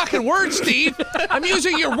your fucking word, Steve! I'm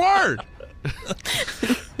using your word!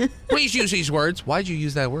 Please use these words. Why'd you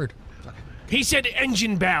use that word? He said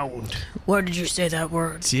engine bound. Where did you say that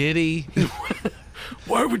word? Did he?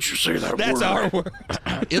 Why would you say that That's word? our word.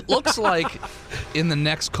 It looks like in the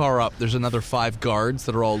next car up, there's another 5 guards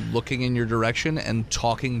that are all looking in your direction and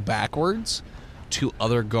talking backwards to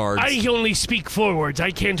other guards. I only speak forwards.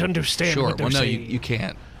 I can't understand Sure. what they're Well, no, saying. you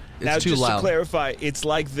can't. It's Now, too just loud. to clarify, it's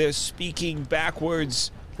like they're speaking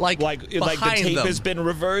backwards, Like the behind tape them. has been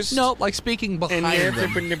reversed. No, like speaking behind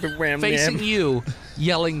them. Facing you,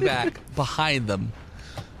 yelling back behind them.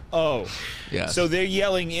 Oh, Yes. so they're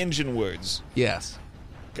yelling engine words. Yes.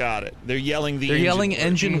 Got it. They're yelling the. They're yelling word.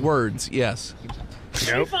 engine words, yes.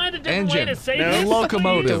 Can you find a different Engine. way to say No. this?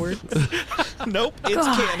 Locomotive. Nope, it's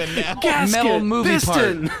canon now. Gasket, Metal movie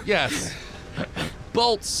piston. part. Yes.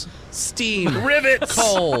 Bolts, steam, Rivets,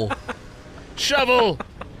 coal. shovel,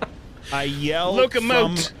 I yell.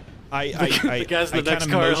 Locomote. From- I The guys in the I next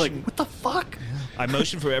kinda car are motion, like, what the fuck? I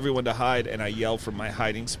motion for everyone to hide, and I yell from my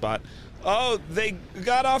hiding spot. Oh, they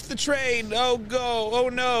got off the train. Oh, go. Oh,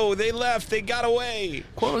 no. They left. They got away.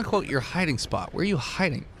 Quote unquote, your hiding spot. Where are you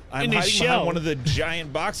hiding? I'm In his hiding shell. behind one of the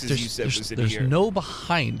giant boxes you said was in there's here. no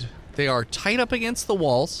behind. They are tight up against the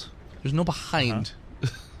walls. There's no behind.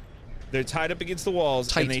 They're tied up against the walls,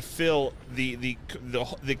 Tight. and they fill the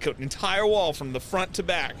entire wall from the front to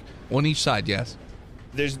back. On each side, yes.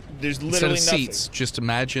 There's Instead literally of nothing. seats, just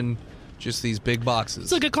imagine just these big boxes.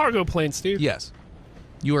 It's like a cargo plane, Steve. Yes.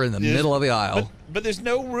 You are in the There's- middle of the aisle. But there's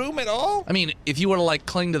no room at all. I mean, if you were to like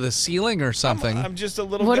cling to the ceiling or something. I'm just a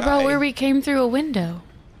little What guy. about where we came through a window?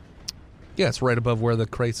 Yeah, it's right above where the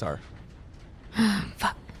crates are.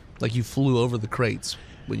 Fuck. Like you flew over the crates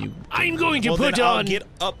when you. I'm going to Well, put then I'll on. get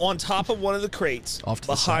up on top of one of the crates Off to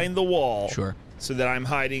the behind the wall. Sure. So that I'm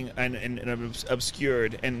hiding and I'm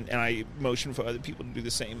obscured, and I motion for other people to do the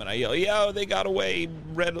same, and I yell, "Yo, they got away!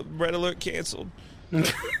 Red alert canceled!"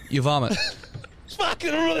 You vomit.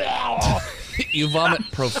 Fucking You vomit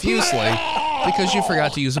profusely because you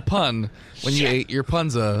forgot to use a pun when you ate your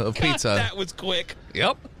punza of pizza. That was quick.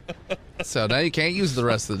 Yep. So now you can't use the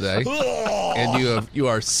rest of the day, and you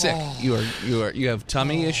are sick. You have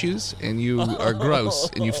tummy issues, and you are gross,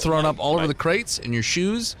 and you've thrown up all over the crates and your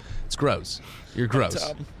shoes. It's gross. You're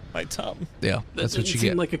gross. My tum. Yeah, that's what Doesn't you seem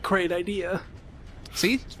get. like a great idea.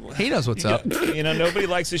 See, he knows what's up. You know, nobody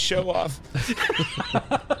likes to show off.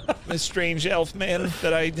 This strange elf man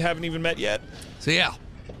that I haven't even met yet. So yeah,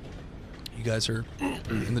 you guys are.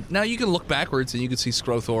 Now you can look backwards and you can see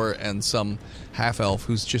Skrothor and some half elf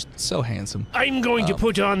who's just so handsome. I'm going to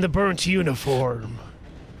put on the burnt uniform.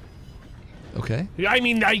 Okay. I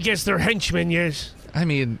mean, I guess they're henchmen, yes. I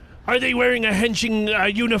mean, Are they wearing a henching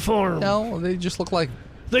uniform? no, they just look like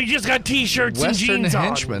They just got T-shirts and Western jeans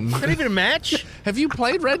henchmen. not even a match. Have you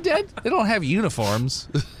played Red Dead? They don't have uniforms.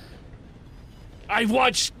 on. I've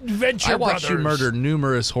watched Venture I watched you Brothers. murder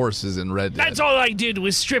numerous horses in Red Dead. That's all I did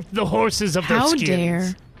was strip the horses of their How skins.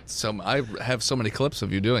 dare. So I have so many clips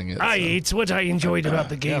of you doing it. Aye, so. it's what I enjoyed about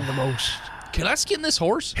the game the most. Can I skin this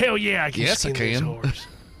horse? Hell yeah, I can Yes, I skin this can. horse.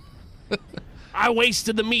 I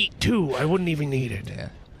wasted the meat too. I wouldn't even need it.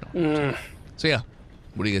 Yeah. So yeah,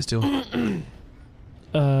 what are you guys doing?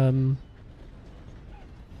 I'm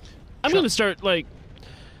gonna start like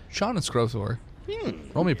Sean and Skrothor.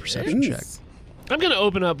 Roll me a perception check. I'm gonna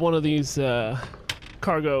open up one of these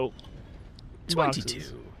cargo 22.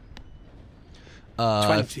 boxes.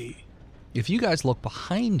 20. If you guys look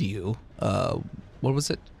behind you, what was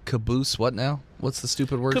it? Caboose? What now? What's the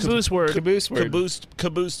stupid word? Caboose word. Caboose word.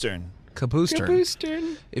 Caboostern. Caboostern.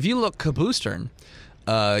 Caboostern. If you look caboostern,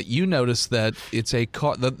 you notice that it's a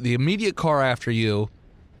car. The immediate car after you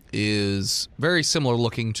is very similar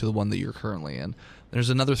looking to the one that you're currently in. There's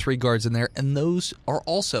another 3 guards in there, and those are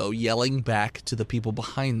also yelling back to the people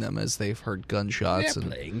behind them as they've heard gunshots. They're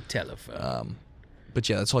playing telephone. But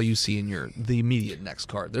yeah, that's all you see in the immediate next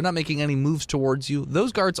car. They're not making any moves towards you.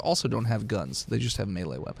 Those guards also don't have guns. They just have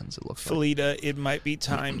melee weapons, it looks like. Felita, it might be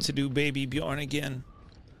time to do Baby Bjorn again.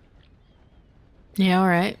 Yeah, all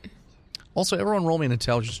right. Also, everyone roll me an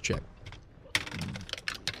intelligence check.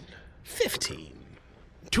 15.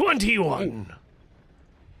 21.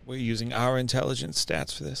 We're using our intelligence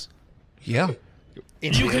stats for this. Yeah.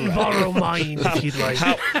 You can borrow mine if you'd like.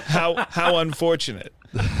 How unfortunate.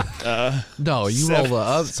 No, you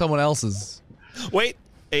roll someone else's. Wait,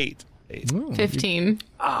 8. Ooh, 15.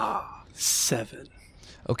 7.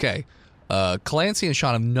 Okay. Clancy and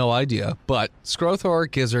Sean have no idea, but Skrothor,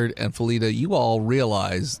 Gizzard, and Felita, you all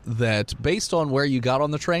realize that based on where you got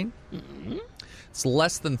on the train, it's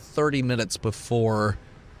less than 30 minutes before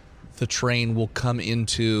the train will come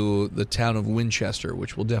into the town of Winchester,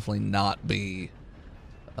 which will definitely not be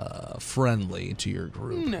friendly to your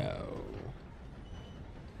group. No.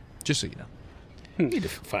 Just so you know. We need to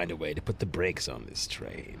find a way to put the brakes on this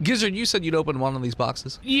train. Gizzard, you said you'd open one of these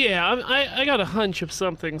boxes? Yeah, I got a hunch of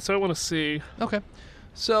something, so I want to see. Okay.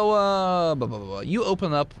 So, you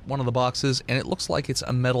open up one of the boxes, and it looks like it's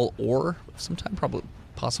a metal ore of some type,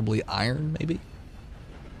 possibly iron, maybe?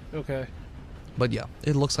 Okay. But yeah,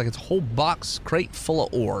 it looks like it's a whole box crate full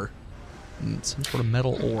of ore. And some sort of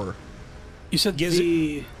metal ore. You said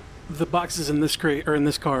the boxes in this crate or in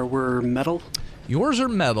this car were metal? Yours are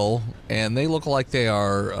metal, and they look like they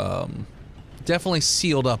are definitely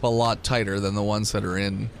sealed up a lot tighter than the ones that are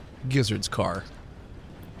in Gizzard's car.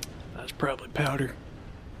 That's probably powder.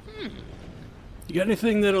 You got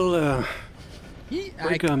anything that'll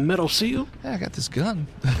break a metal seal? Yeah, I got this gun.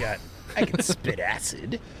 I can spit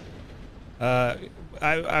acid.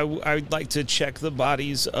 I'd like to check the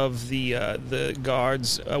bodies of the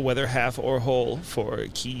guards, whether half or whole, for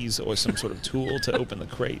keys or some sort of tool to open the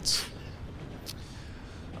crates.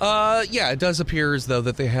 Yeah, it does appear as though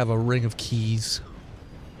that they have a ring of keys.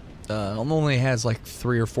 Only has like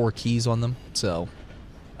 3 or 4 keys on them, so...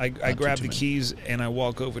 I grab the keys and I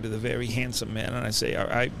walk over to the very handsome man and I say,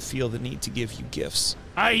 I feel the need to give you gifts.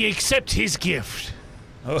 I accept his gift.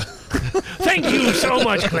 Oh. Thank you so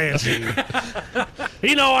much, Clancy.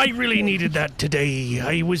 You know, I really needed that today.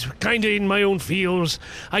 I was kind of in my own feels.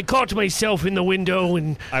 I caught myself in the window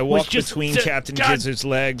and I was walked just between Captain Gizzard's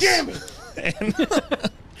legs. Damn it!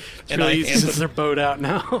 It's really easy since their boat out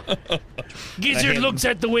now. Gizzard looks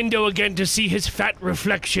at the window again to see his fat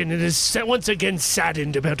reflection and is once again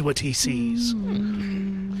saddened about what he sees.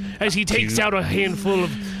 As he takes out a handful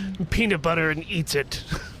of peanut butter and eats it.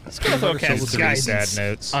 Skrothor casts guidance sad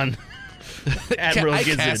notes. on Admiral I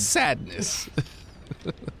Gizzard. cast sadness.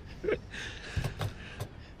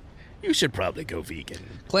 You should probably go vegan.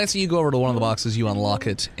 Clancy, you go over to one of the boxes, you unlock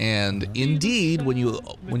it, and indeed, when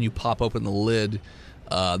you pop open the lid,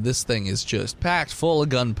 this thing is just packed full of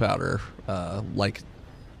gunpowder, like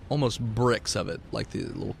almost bricks of it, like the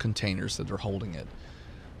little containers that are holding it.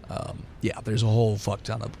 Yeah, there's a whole fuck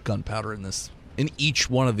ton of gunpowder in each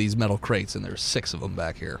one of these metal crates, and there's 6 of them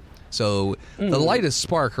back here. So the lightest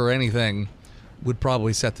spark or anything would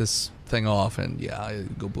probably set this thing off, and yeah,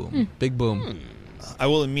 go boom, big boom. I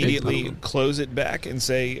will immediately close it back and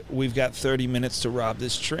say, we've got 30 minutes to rob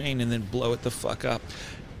this train and then blow it the fuck up.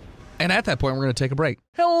 And at that point, we're going to take a break.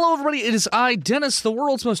 Hello, everybody. It is I, Dennis, the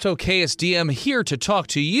world's most okayest DM, here to talk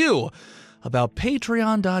to you about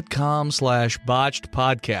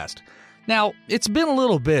patreon.com/botchedpodcast. Now, it's been a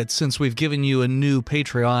little bit since we've given you a new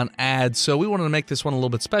Patreon ad, so we wanted to make this one a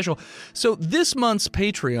little bit special. So this month's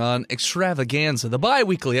Patreon extravaganza, the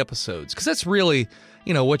bi-weekly episodes, because that's really,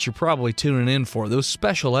 what you're probably tuning in for, those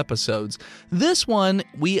special episodes. This one,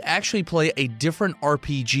 we actually play a different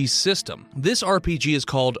RPG system. This RPG is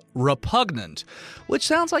called Repugnant, which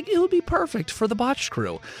sounds like it would be perfect for the Botched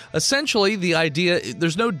crew. Essentially, the idea,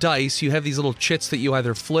 there's no dice. You have these little chits that you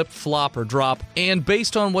either flip, flop, or drop, and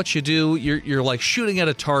based on what you do, you're like shooting at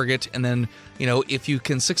a target, and then if you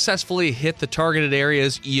can successfully hit the targeted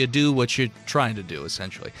areas, you do what you're trying to do,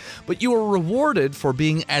 essentially. But you are rewarded for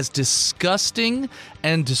being as disgusting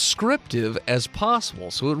and descriptive as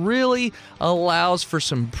possible. So it really allows for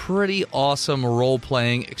some pretty awesome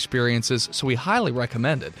role-playing experiences, so we highly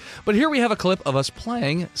recommend it. But here we have a clip of us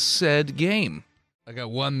playing said game. I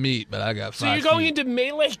got 1 meat, but I got 5 So you're going into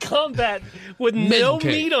melee combat with no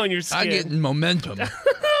meat on your skin. I get momentum.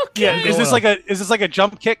 Yeah, is this like a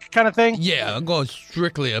jump kick kind of thing? Yeah, I'm going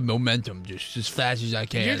strictly a momentum, just as fast as I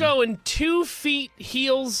can. You're going 2 feet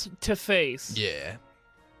heels to face. Yeah.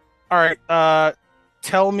 All right.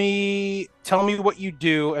 Tell me what you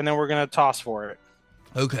do, and then we're gonna toss for it.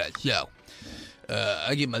 Okay, so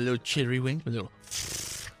I get my little chittery wings, get a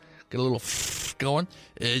little going,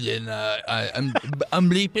 and then I'm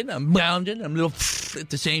leaping, I'm bounding, I'm a little at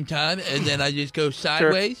the same time, and then I just go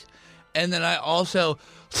sideways, and then I also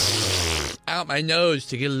out my nose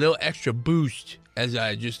to get a little extra boost as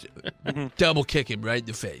I just double kick him right in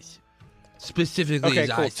the face, specifically his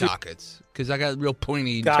eye sockets. Because I got real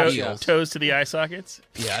pointy heels. Toes to the eye sockets?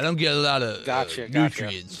 Yeah, I don't get a lot of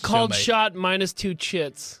nutrients. Called shot -2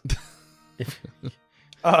 chits.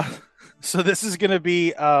 So this is gonna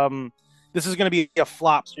be a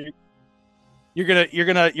flop. So you're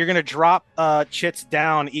gonna drop chits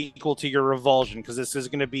down equal to your revulsion because this is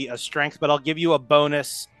gonna be a strength, but I'll give you a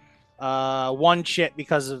bonus 1 chit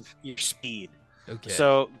because of your speed. Okay.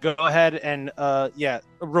 So go ahead and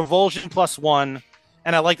revulsion +1.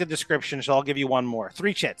 And I like the description, so I'll give you 1 more.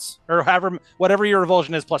 3 chits. Or whatever your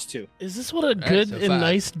revulsion is +2. Is this what a good and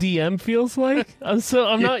nice DM feels like? I'm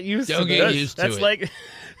not used to Don't this. get used to That's it.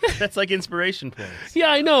 that's like inspiration points. Yeah,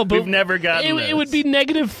 I know, but We've never gotten it would be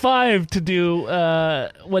 -5 to do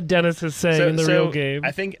what Dennis is saying in the real game. I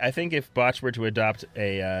think if Botch were to adopt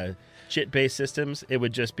a chit-based systems, it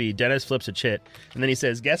would just be Dennis flips a chit, and then he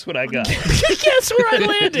says, "Guess what I got?" Guess where I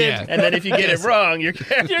landed? Yeah. And then if you get it wrong, your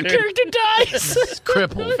character dies.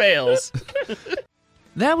 Crippled. fails.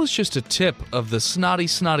 That was just a tip of the snotty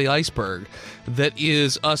iceberg that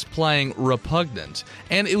is us playing Repugnant.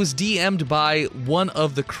 And it was DM'd by one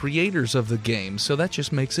of the creators of the game, so that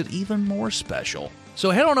just makes it even more special.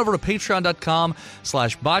 So head on over to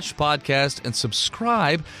patreon.com/botchedpodcast and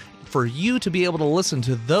subscribe for you to be able to listen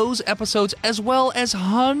to those episodes as well as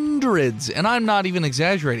hundreds, and I'm not even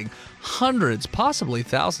exaggerating, hundreds, possibly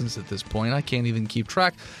thousands at this point, I can't even keep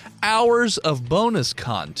track, hours of bonus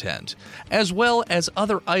content, as well as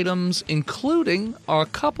other items, including a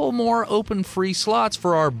couple more open free slots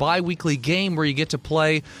for our bi-weekly game where you get to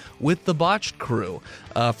play with the Botched crew.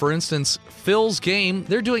 For instance, Phil's game,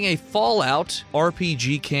 they're doing a Fallout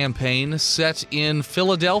RPG campaign set in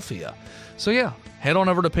Philadelphia. So yeah, head on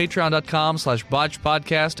over to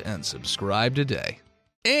patreon.com/botchedpodcast and subscribe today.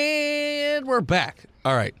 And we're back.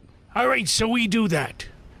 All right. All right, so we do that.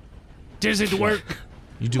 Does it work?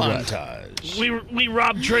 You do what? Montage. We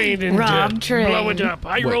rob train and blow it up.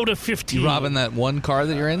 I rolled a 15. You robbing that one car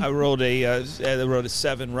that you're in? I rolled a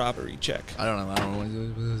 7 robbery check. I don't know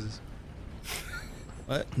what this is.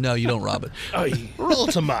 What? No, you don't rob it. Oh, yeah. Roll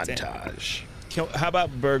to montage. How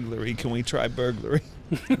about burglary? Can we try burglary?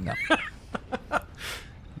 No.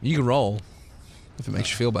 You can roll if it makes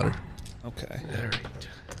you feel better. Okay. All right.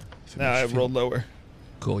 No, I rolled lower.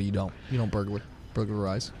 Cool, you don't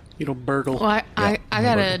burglarize. You don't burgle. Well, I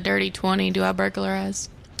got a dirty 20. Do I burglarize?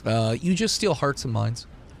 You just steal hearts and minds.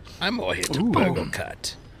 I'm more here to burgle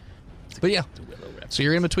cut. But yeah, so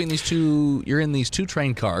you're in between these two. You're in these two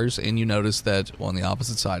train cars, and you notice that on the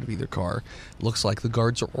opposite side of either car, looks like the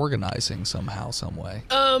guards are organizing somehow, some way.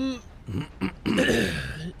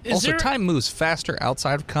 Also, time moves faster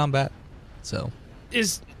outside of combat, so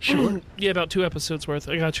Is yeah, about 2 episodes worth.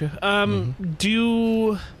 I got you.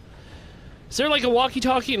 Is there like a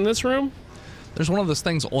walkie-talkie in this room? there's one of those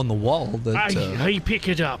things on the wall that. I pick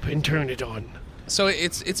it up and turn it on. So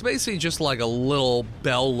it's basically just like a little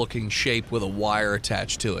bell-looking shape with a wire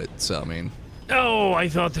attached to it. So I mean, Oh, I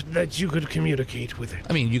thought that you could communicate with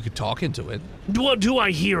it. you could talk into it. Do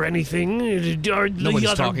I hear anything? Are the Nobody's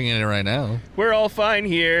other- talking in it right now. We're all fine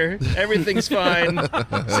here. Everything's fine.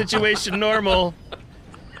 Situation normal.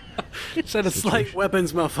 Said a slight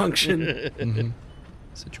weapons malfunction.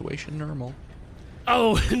 Situation normal.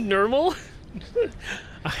 Oh, normal?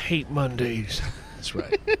 I hate Mondays. That's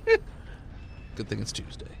right. Good thing it's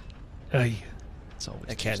Tuesday. It's always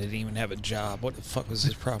That cat didn't even have a job. What the fuck was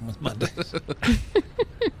his problem with Mondays?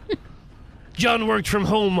 John worked from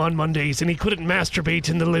home on Mondays, and he couldn't masturbate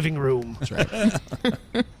in the living room. That's right.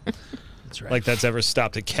 That's right. Like that's ever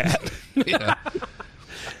stopped a cat. Yeah.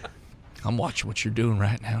 I'm watching what you're doing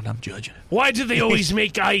right now, and I'm judging it. Why do they always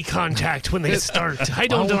make eye contact when they start? I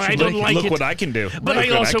don't know. I don't like Look it. what I can do. But Look I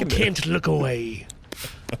what also can do. can't look away.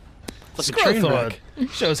 Skrothor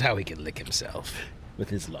shows how he can lick himself with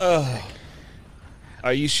his love.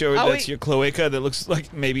 Are you sure that's your cloaca that looks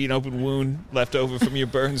like maybe an open wound left over from your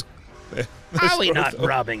burns? Are we not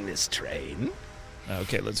robbing this train?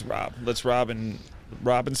 Okay, let's rob. Let's rob and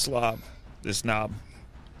slob this knob.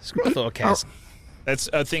 Skrothor cast. That's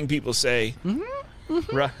a thing people say.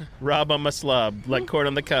 Rob on my slob, like corn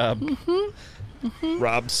on the cob.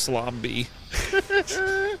 Rob Slomby.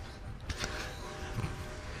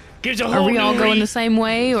 Are we all going the same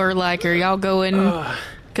way, or like, are y'all going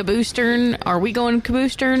caboose-turn? Are we going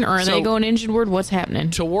caboose-turn, or are they going engine-ward? What's happening?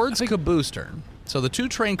 Towards caboose-turn. So the 2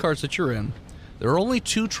 train cars that you're in, there are only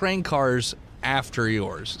 2 train cars after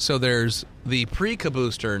yours. So there's the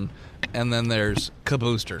pre-caboose-turn, and then there's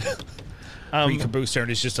caboose-turn. Pre-caboose turn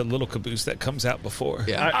is just a little caboose that comes out before.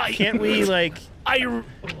 Yeah. Can't we, like...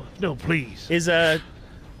 No, please.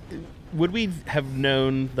 Would we have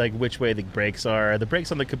known, like, which way the brakes are? Are the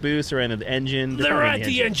brakes on the caboose or in the engine? They're at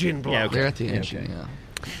the engine block. Yeah, okay. They're at the engine, yeah.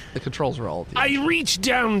 The controls are all at the engine. I reach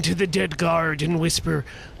down to the dead guard and whisper,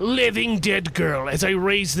 "Living dead girl," as I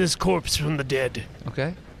raise this corpse from the dead.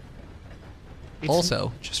 Okay.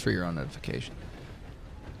 Also, just for your own notification,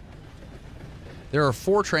 there are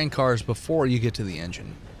 4 train cars before you get to the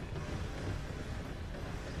engine.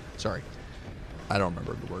 Sorry. I don't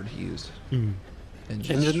remember the word he used.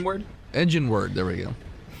 Engine word? Engine word, there we go.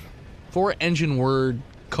 4 engine word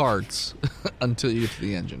carts until you get to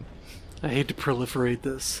the engine. I hate to proliferate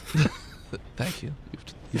this. Thank you.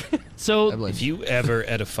 So, If you ever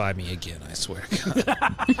edify me again, I swear to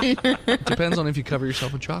God. Depends on if you cover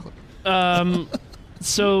yourself with chocolate.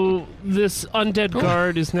 so this undead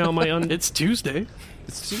guard is now my It's Tuesday.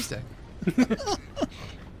 It's Tuesday.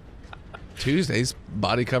 Tuesday's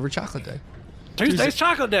body cover chocolate day. Tuesday's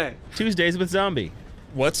chocolate day. Tuesdays with zombie.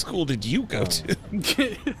 What school did you go to?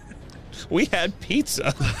 We had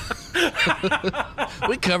pizza.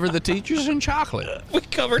 We covered the teachers in chocolate. We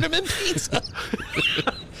covered them in pizza.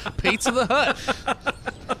 Pizza the Hut.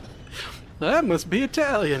 That must be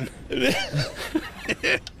Italian.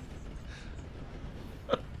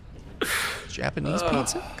 Japanese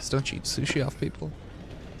pizza? 'Cause don't you eat sushi off people?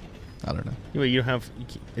 I don't know. Wait, you don't have...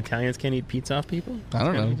 Italians can't eat pizza off people? I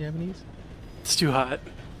don't know. Japanese? It's too hot.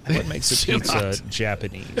 What makes a pizza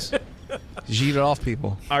Japanese? You eat it off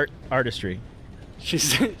people. Artistry.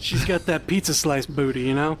 She's got that pizza slice booty,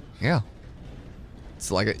 you know? Yeah.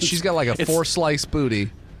 She's got like a 4-slice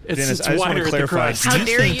booty. It's I just want wider to at the clarify. crust. How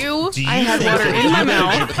dare you? Do you I had think water that in if my you go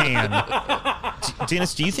to mouth. Japan,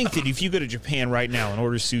 Dennis, do you think that if you go to Japan right now and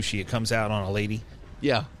order sushi, it comes out on a lady?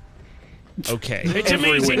 Yeah. Okay. It's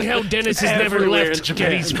amazing how Dennis has never Everywhere in left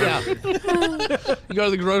Japan. Gettysburg. Yeah. You go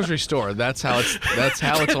to the grocery store. That's how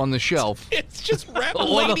it's on the shelf. It's just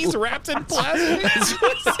ladies wrapped in plastic.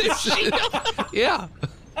 Yeah.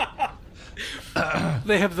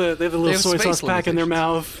 They have the little have soy space sauce pack in their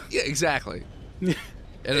mouth. Yeah, exactly.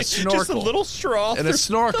 And a It's snorkel. just a little straw And a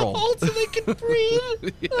snorkel. the hole so they can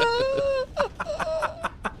breathe.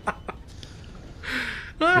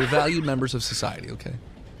 We're valued members of society, okay?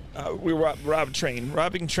 We robbing train.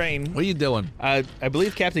 What are you doing? I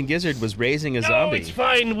believe Captain Gizzard was raising a No, zombie. it's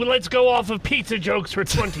fine. Well, let's go off of pizza jokes for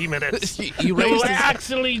 20 minutes. You It will raised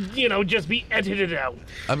actually, just be edited out.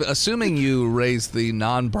 I'm assuming you raised the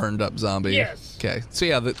non-burned up zombie. Yes. Okay. So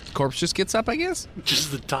yeah, the corpse just gets up, I guess?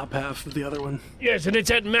 Just the top half of the other one. Yes, and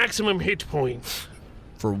it's at maximum hit points.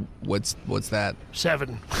 For what's that?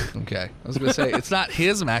 7. Okay. I was gonna say it's not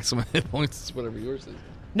his maximum hit points, it's whatever yours is.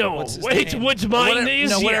 No, What's his wait, name? what's mine Whatever, is?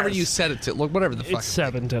 no, whatever yes. you set it to. Look, whatever the fuck. It's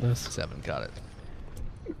 7, Dennis. 7, got it.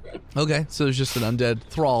 Okay, so there's just an undead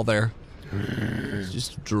thrall there.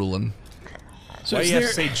 Just drooling. So Why do is you have there,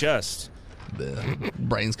 to say just? The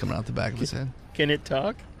brains coming out the back of his head. Can it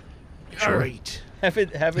talk? All right. Have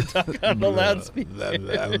it talk on the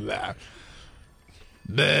loudspeaker.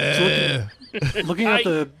 looking out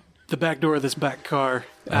the back door of this back car,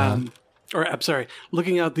 or I'm sorry,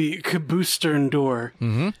 looking out the caboose-stern door,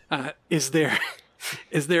 is there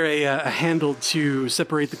a handle to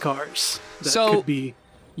separate the cars that could be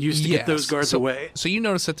used to get those guards away? So you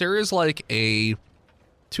notice that there is like a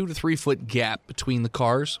 2 to 3 foot gap between the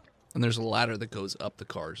cars, and there's a ladder that goes up the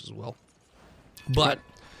cars as well. But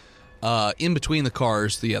in between the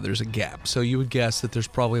cars, there's a gap. So you would guess that there's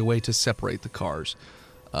probably a way to separate the cars.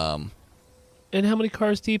 And how many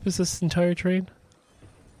cars deep is this entire train?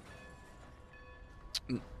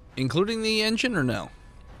 Including the engine or no?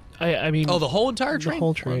 I mean... Oh, the whole entire train? The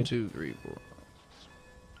whole train. 1, 2, 3, 4.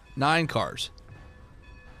 9 cars.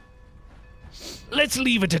 Let's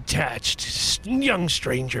leave it attached, young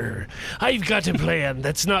stranger. I've got a plan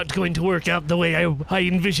that's not going to work out the way I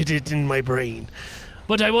envisioned it in my brain.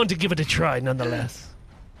 But I want to give it a try nonetheless.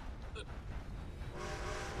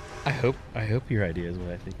 I hope your idea is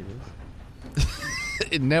what I think it is.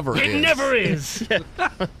 It never is. It never is.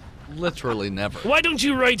 Literally never. Why don't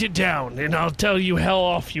you write it down, and I'll tell you how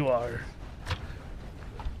off you are.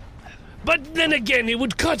 But then again, it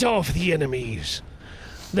would cut off the enemies.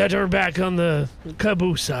 that are back on the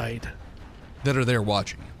caboose side. That are there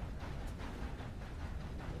watching you.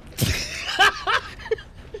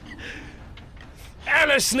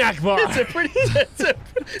 And a snack bar. It's a pretty good one.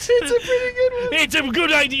 It's a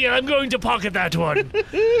good idea. I'm going to pocket that one.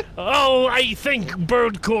 Oh, I thank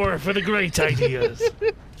Birdcore for the great ideas.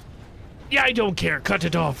 Yeah, I don't care. Cut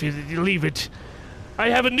it off. You leave it. I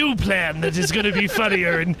have a new plan that is going to be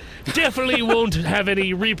funnier and definitely won't have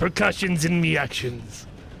any repercussions in me actions.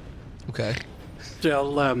 Okay. So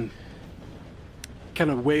I'll kind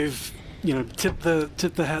of wave, tip the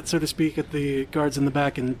hat, so to speak, at the guards in the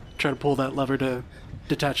back and try to pull that lever to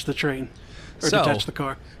detach the train or detach the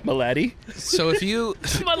car. Malady. So if you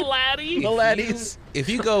My laddie. Maladys. if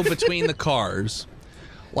you go between the cars,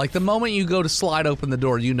 like the moment you go to slide open the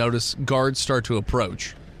door, you notice guards start to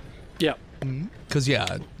approach. Yeah. Because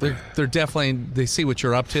they're definitely, they see what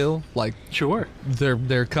you're up to. Like Sure.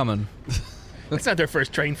 they're coming. That's not their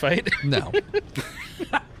first train fight. No.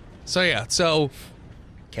 So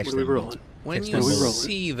Catch What are we them. rolling? when Catch you them.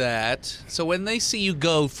 see that, so when they see you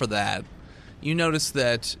go for that, you notice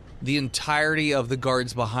that the entirety of the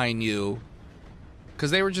guards behind you,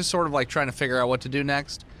 because they were just sort of like trying to figure out what to do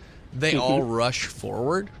next, they all rush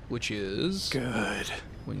forward, which is Good.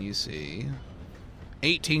 when you see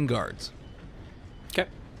 18 guards. Okay.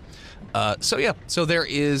 So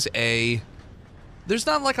there's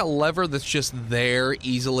not like a lever that's just there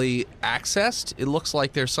easily accessed. It looks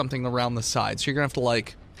like there's something around the side. So you're going to have to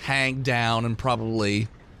like hang down and probably,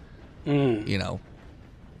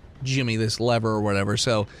 jimmy this lever or whatever.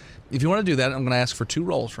 So if you want to do that, I'm going to ask for 2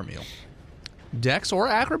 rolls from you. Dex or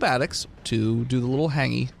acrobatics to do the little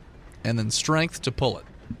hangy, and then strength to pull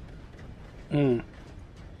it.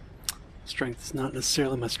 Strength is not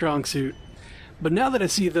necessarily my strong suit. But now that I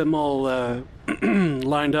see them all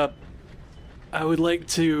lined up, I would like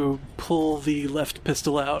to pull the left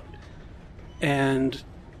pistol out and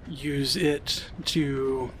use it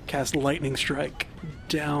to cast Lightning Strike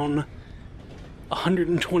down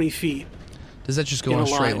 120 feet. Does that just go In on a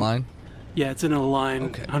a straight line. line? Yeah, it's in a line,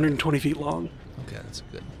 Okay. 120 feet long. Okay, that's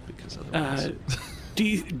good, because otherwise...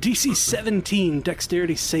 DC 17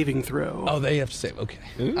 Dexterity saving throw. Oh, they have to save. Okay.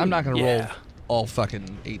 I'm not going to roll yeah. all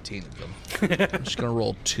fucking 18 of them. I'm just going to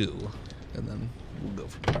roll 2, and then we'll go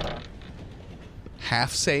from there.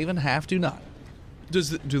 Half save and half do not. Do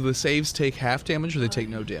the saves take half damage, or they take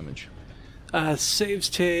no damage? Saves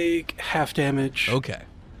take half damage. Okay.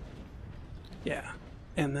 Yeah.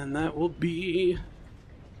 And then that will be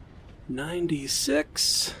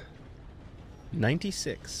 96.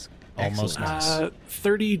 96. Almost nice.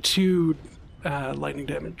 32 lightning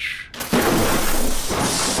damage.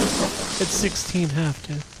 It's 16 half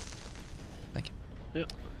to. Thank you.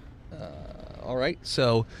 Yep. All right.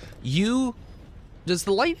 So does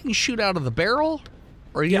the lightning shoot out of the barrel?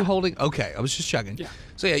 Or are you Yeah. holding? Okay, I was just checking. Yeah.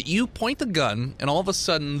 So yeah, you point the gun, and all of a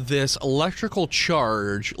sudden, this electrical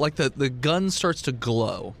charge, like the gun starts to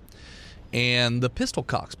glow, and the pistol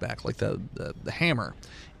cocks back, like the hammer,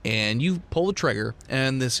 and you pull the trigger,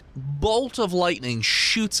 and this bolt of lightning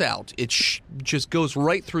shoots out. It just goes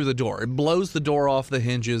right through the door. It blows the door off the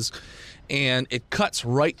hinges, and it cuts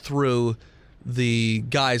right through the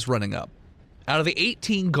guys running up. Out of the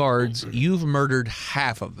 18 guards, you've murdered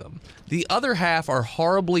half of them. The other half are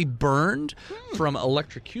horribly burned from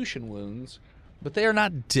electrocution wounds, but they are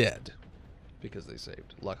not dead because they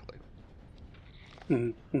saved, luckily.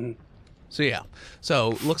 So yeah. So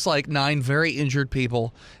looks like 9 very injured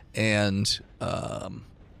people and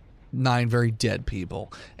 9 very dead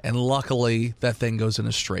people. And luckily that thing goes in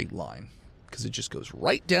a straight line because it just goes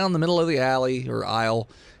right down the middle of the alley or aisle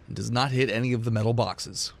and does not hit any of the metal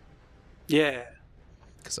boxes. Yeah.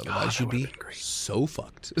 Because otherwise that you'd be would've been great. so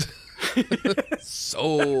fucked.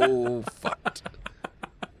 So fucked.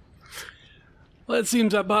 Well, it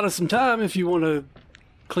seems I bought us some time if you want to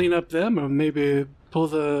clean up them or maybe pull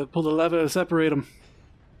the lever to separate them.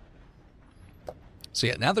 So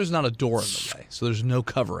yeah, now there's not a door in the way, so there's no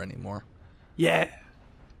cover anymore Yeah.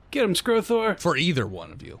 Get him, Skrothor. for either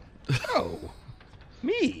one of you. Oh,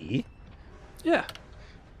 me? Yeah.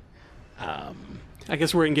 I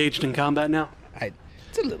guess we're engaged in combat now.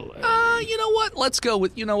 It's a little. You know what? Let's go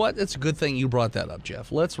with, you know what? It's a good thing you brought that up,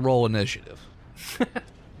 Jeff. Let's roll initiative.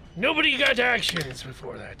 Nobody got actions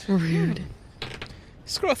before that. Rude.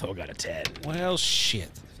 Skrothor got a 10. Well,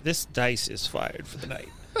 shit. This dice is fired for the night.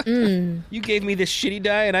 You gave me this shitty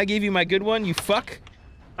die, and I gave you my good one. You fuck.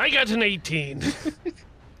 I got an 18.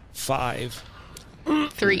 5.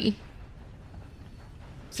 3.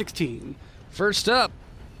 16. First up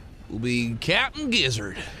will be Captain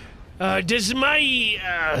Gizzard. Does my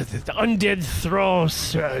the undead thrall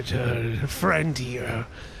friend here,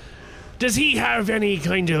 does he have any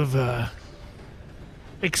kind of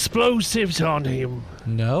explosives on him?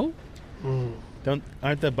 No?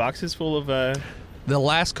 Aren't the boxes full of The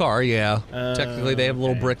last car, yeah. Technically, they have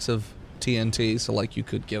little bricks of TNT, so like you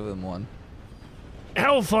could give them one.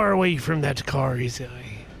 How far away from that car is I?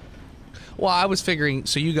 Well, I was figuring,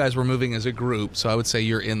 so you guys were moving as a group, so I would say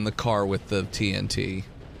you're in the car with the TNT.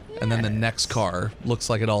 And then the next car looks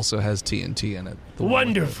like it also has TNT in it. The one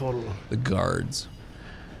with Wonderful. the guards.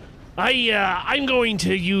 I'm going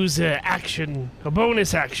to use a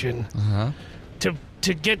bonus action, Uh-huh.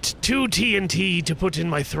 to get 2 TNT to put in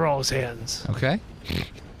my thrall's hands. Okay.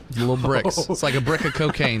 Little bricks. It's like a brick of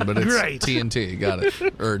cocaine, but it's Great. TNT. Got it.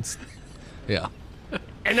 Or it's, yeah.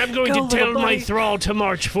 And I'm going Go, to tell little my buddy. thrall to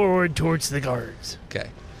march forward towards the guards. Okay.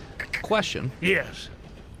 Question. Yes.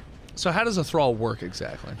 So how does a thrall work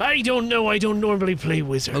exactly? I don't know. I don't normally play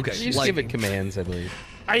wizards. Okay. You just give it commands, I believe.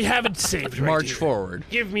 I have it saved right March here. forward.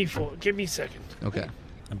 Give me a second. Okay.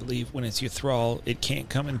 I believe when it's your thrall, it can't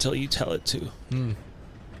come until you tell it to. I'm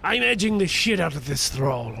edging the shit out of this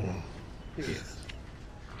thrall.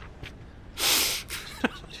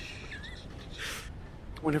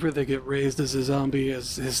 Whenever they get raised as a zombie,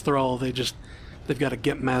 as his thrall, they've got a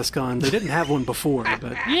Gimp mask on. They didn't have one before,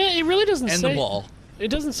 but Yeah, it really doesn't And say. the wall. It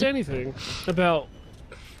doesn't say anything about.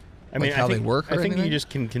 I mean, how I they think, work or I think you anything? just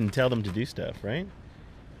can tell them to do stuff, right?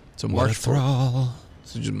 So march forward.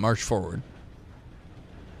 So just march forward.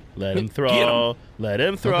 Let him Get throw. Let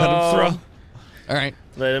him throw. All right.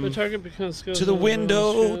 Let The him. target becomes To the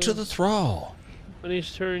window, to the thrall. On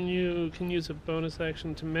each turn, you can use a bonus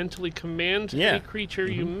action to mentally command Yeah. any creature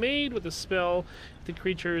you made with a spell if the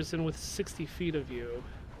creature is in within 60 feet of you.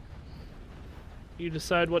 You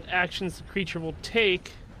decide what actions the creature will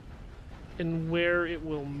take and where it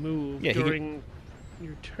will move Yeah, he during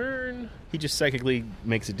your turn. He just psychically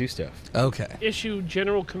makes it do stuff. Okay. Issue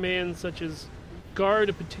general commands such as guard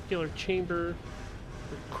a particular chamber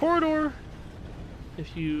or corridor.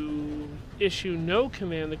 If you issue no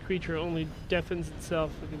command, the creature only defends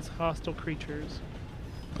itself against hostile creatures.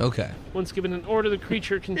 Okay. Once given an order, the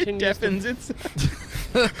creature continues. Deafens its.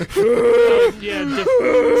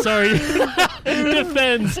 Sorry.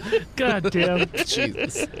 Defends. God damn.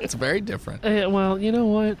 Jesus. It's very different. Well, you know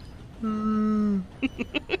what?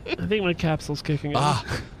 I think my capsule's kicking in.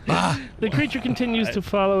 The creature continues to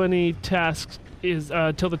follow any tasks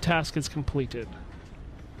till the task is completed.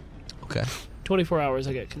 Okay. 24 hours,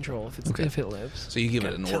 I get control if Okay. if it lives. So you give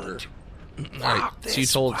it an order. All right. So you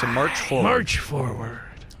told it to march forward. March forward.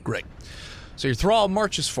 Great. So your thrall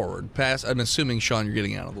marches forward. Past. I'm assuming, Sean, you're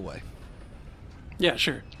getting out of the way. yeah,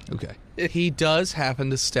 sure. Okay. He does happen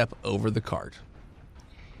to step over the cart,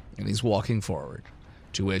 and he's walking forward,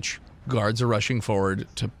 to which guards are rushing forward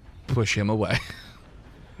to push him away.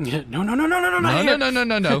 Yeah, no, not here.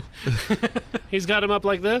 No. He's got him up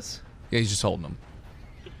like this? Yeah, he's just holding him.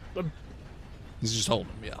 He's just holding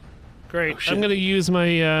him, yeah. Great. Oh, shit. I'm going to use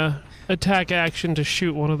my attack action to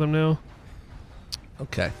shoot one of them now.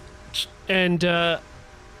 Okay. And, On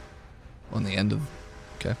the end of...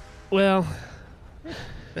 Okay. well...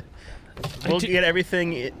 We'll get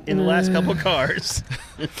everything in the last couple cars.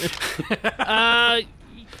 I'm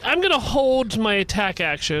going to hold my attack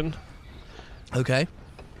action. Okay.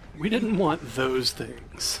 We didn't want those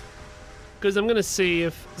things. Because I'm going to see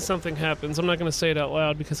if something happens. I'm not going to say it out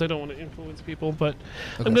loud because I don't want to influence people, but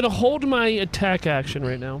Okay. I'm going to hold my attack action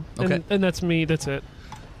right now. And, Okay. and that's me. That's it.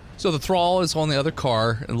 So the thrall is on the other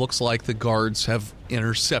car, and it looks like the guards have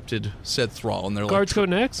intercepted said thrall, and they're Guards like...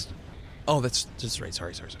 go next? Oh, that's right.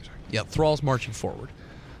 Sorry. Yeah, thrall's marching forward.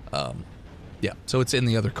 Yeah, so it's in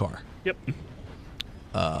the other car. Yep.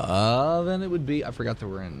 Then it would be... I forgot that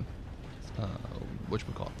we're in...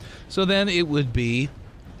 whatchamacallit. So then it would be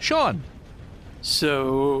Sean.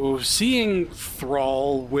 So, seeing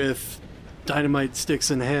Thrall with dynamite sticks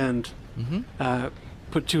in hand,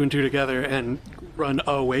 put 2 and 2 together and run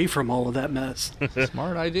away from all of that mess.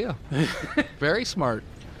 Smart idea. Very smart.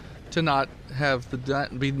 To not have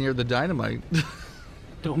be near the dynamite.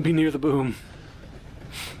 Don't be near the boom.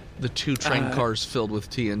 The 2 train cars filled with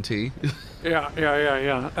TNT.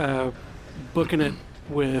 Yeah. Booking it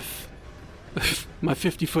with my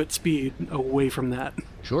 50-foot speed away from that.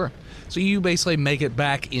 Sure. So you basically make it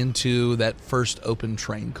back into that first open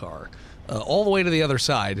train car, all the way to the other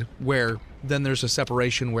side, where then there's a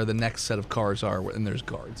separation where the next set of cars are, and there's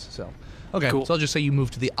guards. So, okay. Cool. So I'll just say you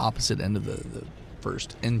move to the opposite end of the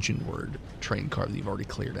first engine-ward train car that you've already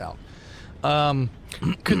cleared out.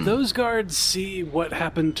 Could those guards see what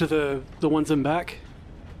happened to the ones in back?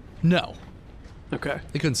 No. Okay.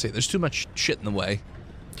 They couldn't see. There's too much shit in the way.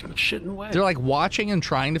 Too much shit in the way. They're like watching and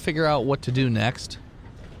trying to figure out what to do next,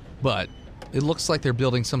 but it looks like they're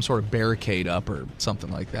building some sort of barricade up or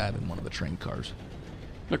something like that in one of the train cars.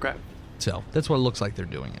 Okay. So that's what it looks like they're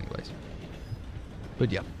doing anyways.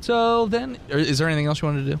 But yeah. So then, is there anything else you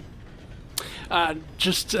wanted to do? I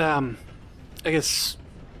guess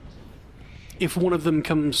if one of them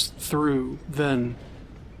comes through, then,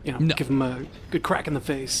 No. give them a good crack in the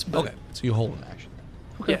face. But, Okay. So you hold an action.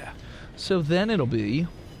 Yeah. So then it'll be...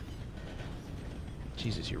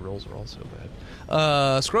 Jesus, your rolls are all so bad.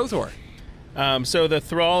 Skrothor. So the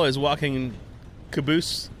thrall is walking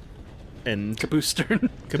caboose and Caboostern.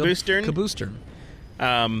 caboostern. Caboostern.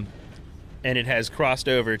 And it has crossed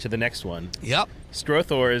over to the next one. Yep.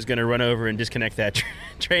 Skrothor is going to run over and disconnect that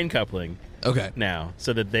train coupling Okay. now,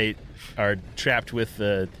 so that they are trapped with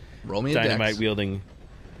the Roll me a dex. dynamite-wielding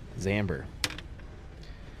Zamber.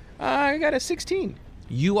 I got a 16.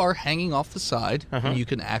 You are hanging off the side. Uh-huh. And you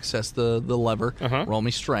can access the lever. Uh-huh. Roll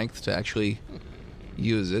me strength to actually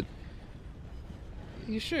use it.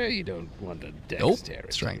 You sure you don't want a Nope.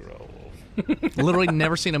 dexterity Strength. roll? Literally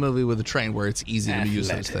never seen a movie with a train where it's easy to use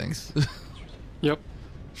those things. Yep.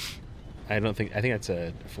 I think that's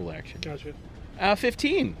a full action. Gotcha.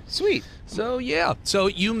 15. Sweet. So yeah, so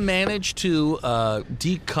you manage to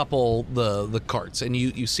decouple the carts, and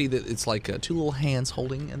you see that it's like two little hands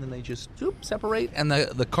holding, and then they just separate, and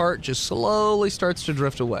the cart just slowly starts to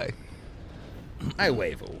drift away. I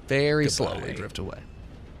wave. Very Goodbye. slowly drift away.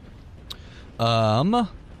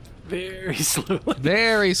 Very slowly.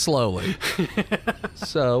 Very slowly.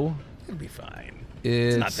 So It'll be fine.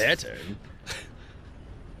 it's It's not their turn.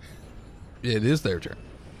 It is their turn.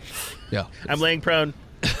 Yeah. I'm laying prone.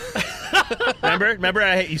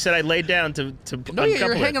 Remember, you said I laid down to No, yeah, you're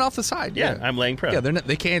uncouple it. hanging off the side. Yeah, I'm laying prone. Yeah,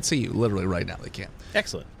 they can't see you literally right now. They can't.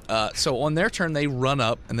 Excellent. So on their turn, they run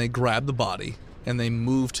up and they grab the body and they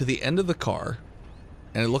move to the end of the car,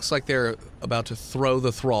 and it looks like they're about to throw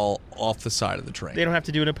the thrall off the side of the train. They don't have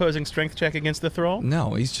to do an opposing strength check against the thrall?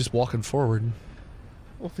 No, he's just walking forward.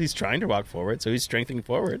 Well, he's trying to walk forward, so he's strengthening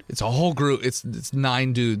forward. It's a whole group. It's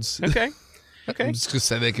 9 dudes. Okay. Okay. I'm just gonna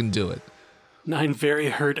say they can do it. 9 very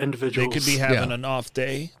hurt They individuals. could be having Yeah. an off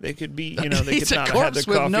day. They could be, they could He's not a have had their corpse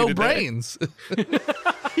with coffee no today. brains.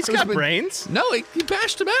 He's got brains. No, he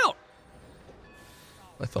bashed him out.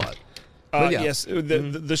 I thought. But yeah. Yes,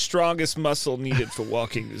 the strongest muscle needed for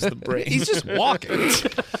walking is the brain. He's just walking.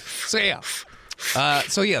 So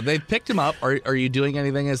yeah, they picked him up. Are you doing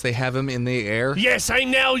anything as they have him in the air? Yes,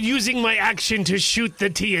 I'm now using my action to shoot the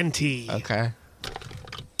TNT. Okay.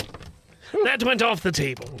 That went off the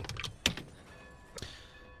table.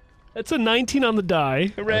 That's a 19 on the die.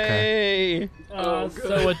 Hooray!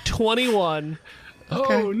 So a 21.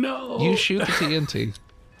 Oh, no. You shoot the TNT.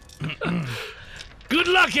 Good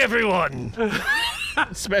luck, everyone.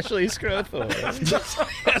 Especially Skrothor.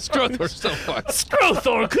 Skrothor's so fucked.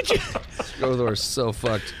 Skrothor, could you... Skrothor's so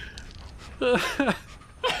fucked. So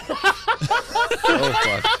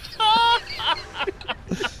fucked.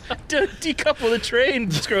 Decouple the train,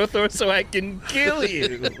 Skrothor, so I can kill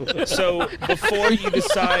you. So before you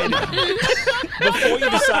decide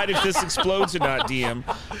if this explodes or not, DM,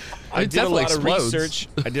 I did a definitely lot explodes. of research.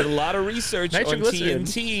 I did a lot of research on Nitroglycerin.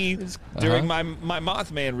 TNT during my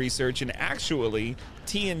Mothman research, and actually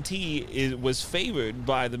TNT was favored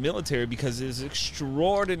by the military because it is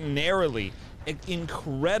extraordinarily,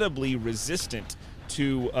 incredibly resistant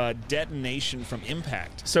to detonation from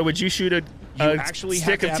impact. So would you shoot a Actually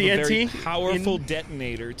stick have of to have a very TNT? powerful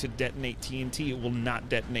detonator to detonate TNT. It will not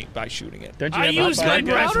detonate by shooting it. Don't you I have used my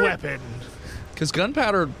breath gunpowder? weapon. Because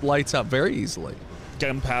gunpowder lights up very easily.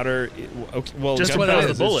 Gunpowder. Okay, well, Just what gunpowder it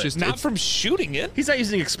the is. bullet. It's just not from shooting it. He's not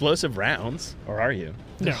using explosive rounds, or are you?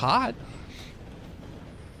 they're hot.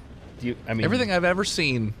 Do you? I mean, Everything I've ever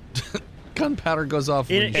seen, gunpowder goes off.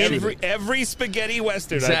 when you shoot it. Every spaghetti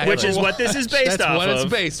western, I've Exactly. which is what this is based That's off what of.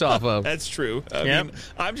 it's based off of. That's true. I Yep. mean,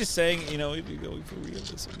 I'm just saying, if you're going for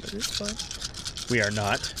realism, it's fine. We are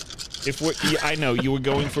not. I know you were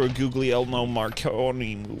going for a Guglielmo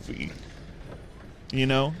Marconi movie.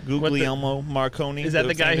 Guglielmo Marconi. Is that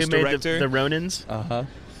the guy who famous made director? the Ronins?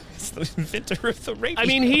 It's the inventor of the rape. I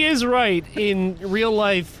mean, he is right. In real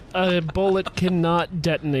life, a bullet cannot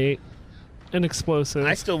detonate an explosive.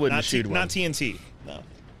 I still wouldn't not shoot one. not TNT. No.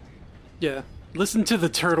 Yeah. Listen to the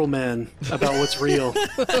Turtle Man about what's real.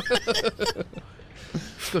 Let's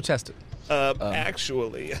go test it.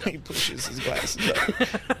 Actually, he pushes his glasses up.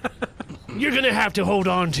 You're gonna have to hold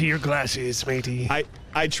on to your glasses, matey.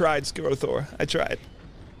 I tried, Skrothor. I tried.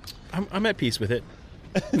 I'm at peace with it.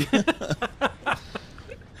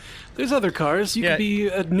 There's other cars. You Yeah. could be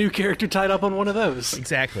a new character tied up on one of those.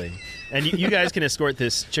 Exactly. And you guys can escort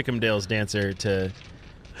this Chick'em-Dale's dancer to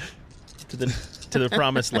the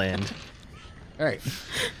promised land. All right.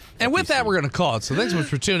 And with that, we're going to call it. So thanks so much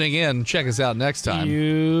for tuning in. Check us out next time.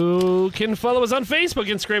 You can follow us on Facebook,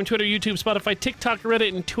 Instagram, Twitter, YouTube, Spotify, TikTok,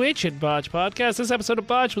 Reddit, and Twitch at Botch Podcast. This episode of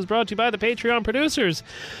Botch was brought to you by the Patreon producers.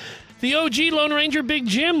 The OG Lone Ranger Big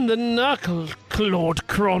Jim, the Knuckle Claude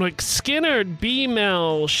Chronic Skinner,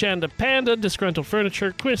 B-Mel, Shanda Panda, Disgruntled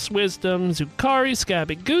Furniture, Chris Wisdom, Zukari,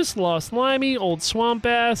 Scabby Goose, Lost Limey, Old Swamp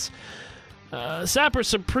Ass, Sapper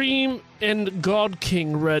Supreme, and God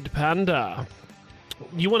King Red Panda.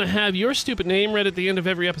 You want to have your stupid name read at the end of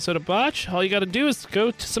every episode of Botch? All you got to do is go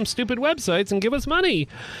to some stupid websites and give us money.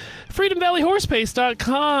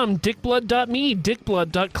 FreedomValleyHorsepace.com, Dickblood.me,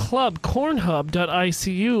 Dickblood.club,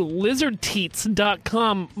 Cornhub.icu,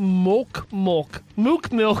 LizardTeats.com,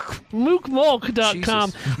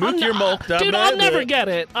 Mookmilk.com. Mookyourmilk.net. Dude, I'll never get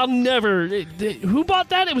it. I'll never. Who bought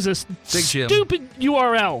that? It was a Jim. stupid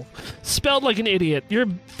URL. Spelled like an idiot. You're a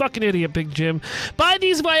fucking idiot, Big Jim.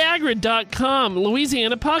 BuyTheseViagra.com,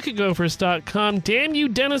 LouisianaPocketGophers.com,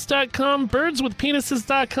 DamnYouDennis.com,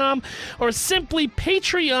 BirdsWithPenises.com, or simply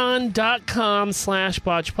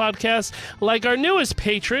Patreon.com/Botch Podcast, like our newest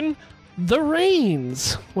patron, The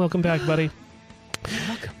Reigns. Welcome back, buddy.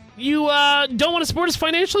 Welcome. You don't want to support us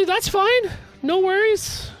financially? That's fine. No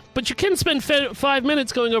worries. But you can spend 5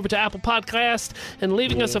 minutes going over to Apple Podcast and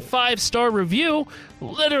leaving us a 5-star review.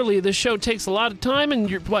 Literally, this show takes a lot of time, and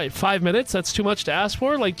you're, 5 minutes? That's too much to ask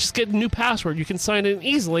for? Like, just get a new password. You can sign in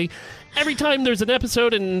easily. Every time there's an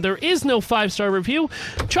episode and there is no 5-star review,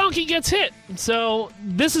 Chonky gets hit. So,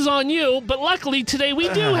 this is on you, but luckily today we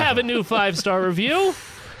do have a new 5-star review.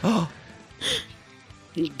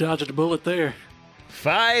 You dodged a bullet there.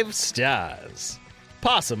 5 stars.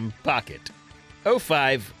 Possum Pocket.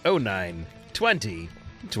 0509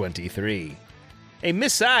 2023. A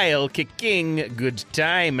missile kicking good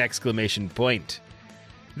time! Exclamation point.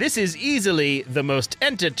 This is easily the most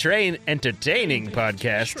entertaining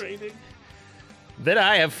podcast that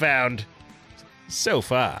I have found so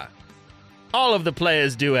far. All of the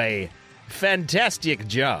players do a fantastic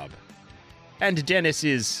job, and Dennis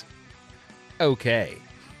is okay.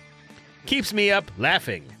 Keeps me up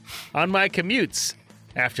laughing on my commutes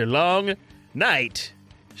after long night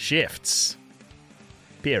shifts.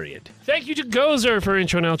 Period. Thank you to Gozer for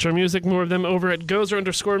intro and outro music. More of them over at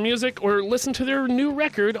Gozer_music, or listen to their new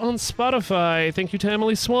record on Spotify. Thank you to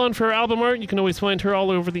Emily Swan for her album art. You can always find her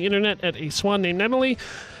all over the internet at a swan named Emily.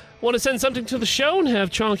 Want to send something to the show and have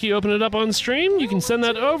Chonky open it up on stream? You can send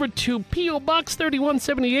that over to P.O. Box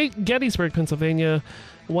 3178, Gettysburg, Pennsylvania,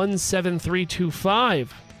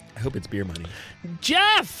 17325. I hope it's beer money.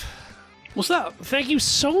 Jeff! What's up? Thank you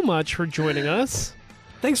so much for joining us.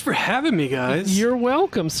 Thanks for having me, guys. You're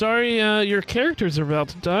welcome. Sorry your characters are about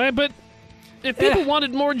to die, but if people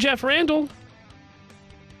wanted more Jeff Randall,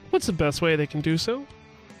 what's the best way they can do so?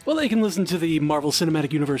 Well, they can listen to the Marvel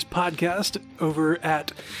Cinematic Universe podcast over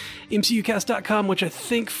at MCUcast.com, which I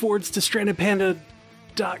think forwards to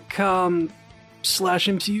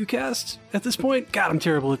strandedpanda.com/MCUcast at this point. God, I'm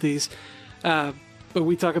terrible at these. But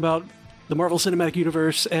we talk about the Marvel Cinematic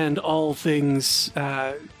Universe and all things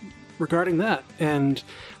regarding that. And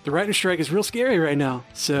the writer's strike is real scary right now.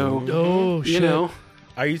 So, you know.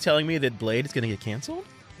 Are you telling me that Blade is going to get canceled?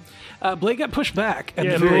 Blade got pushed back at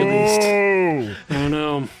the very least. I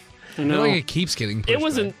know. I feel like it keeps getting pushed It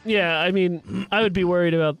wasn't, I mean, I would be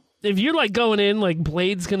worried about, if you're like going in like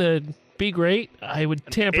Blade's going to be great, I would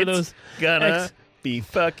tamper those. It's gonna be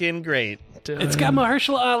fucking great. It's got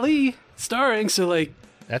Mahershala Ali starring, so like,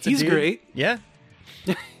 he's great. Yeah.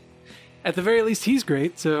 At the very least, he's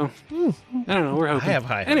great. So I don't know. We're hoping. I have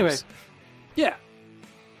high hopes. Anyway, yeah.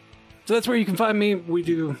 So that's where you can find me. We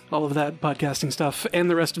do all of that podcasting stuff, and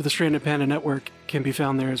the rest of the Stranded Panda Network can be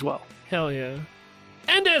found there as well. Hell yeah.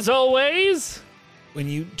 And as always, When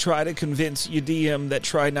you try to convince your DM that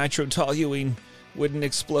trinitrotoluene wouldn't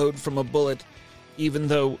explode from a bullet, even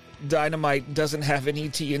though dynamite doesn't have any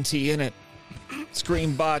TNT in it,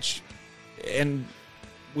 scream Botch, and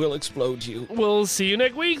we'll explode you. we'll see you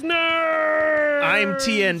next week, nerds! I'm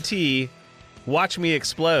TNT. Watch me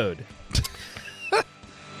explode.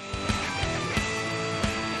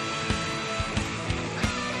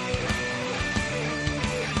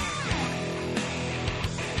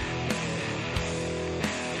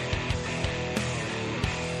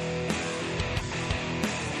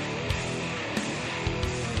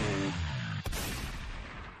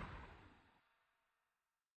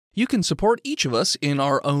 You can support each of us in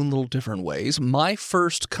our own little different ways. My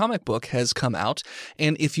first comic book has come out,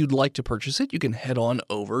 and if you'd like to purchase it, you can head on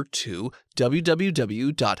over to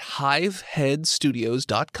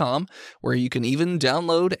www.hiveheadstudios.com, where you can even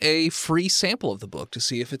download a free sample of the book to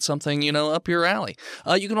see if it's something, up your alley.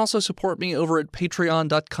 You can also support me over at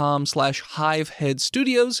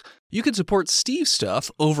patreon.com/hiveheadstudios. You can support Steve's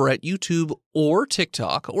stuff over at YouTube or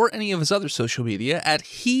TikTok or any of his other social media at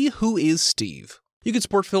He Who Is Steve. You can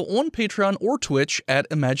support Phil on Patreon or Twitch at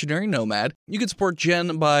Imaginary Nomad. You can support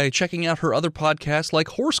Jen by checking out her other podcasts like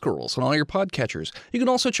Horse Girls on all your podcatchers. You can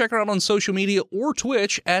also check her out on social media or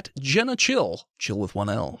Twitch at Jenna Chill with one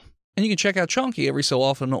L. And you can check out Chonky every so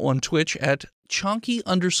often on Twitch at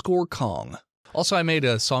Chonky_Kong. Also, I made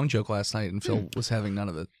a song joke last night, and Phil was having none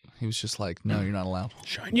of it. He was just like, no, you're not allowed.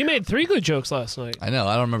 You made 3 good jokes last night. I know.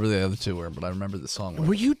 I don't remember the other 2 were, but I remember the song.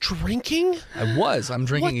 Were you drinking? I was. I'm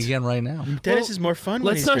drinking again right now. Dennis is more fun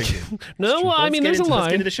when he's drinking. No, I mean, there's a line. Let's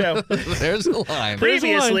get into the show. There's a line.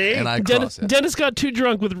 Previously. And I cross it. Dennis got too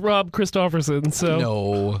drunk with Rob Christofferson, so...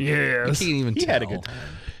 No. Yes. I can't even tell. He had a good time.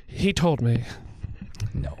 He told me.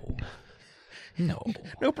 No.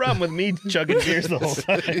 No problem with me chugging beers the whole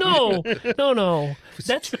time. No.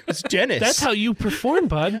 It's Dennis. That's how you perform,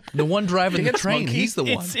 bud. The one driving the train, he's the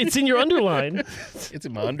one. It's in your underline. It's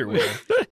in my underwear.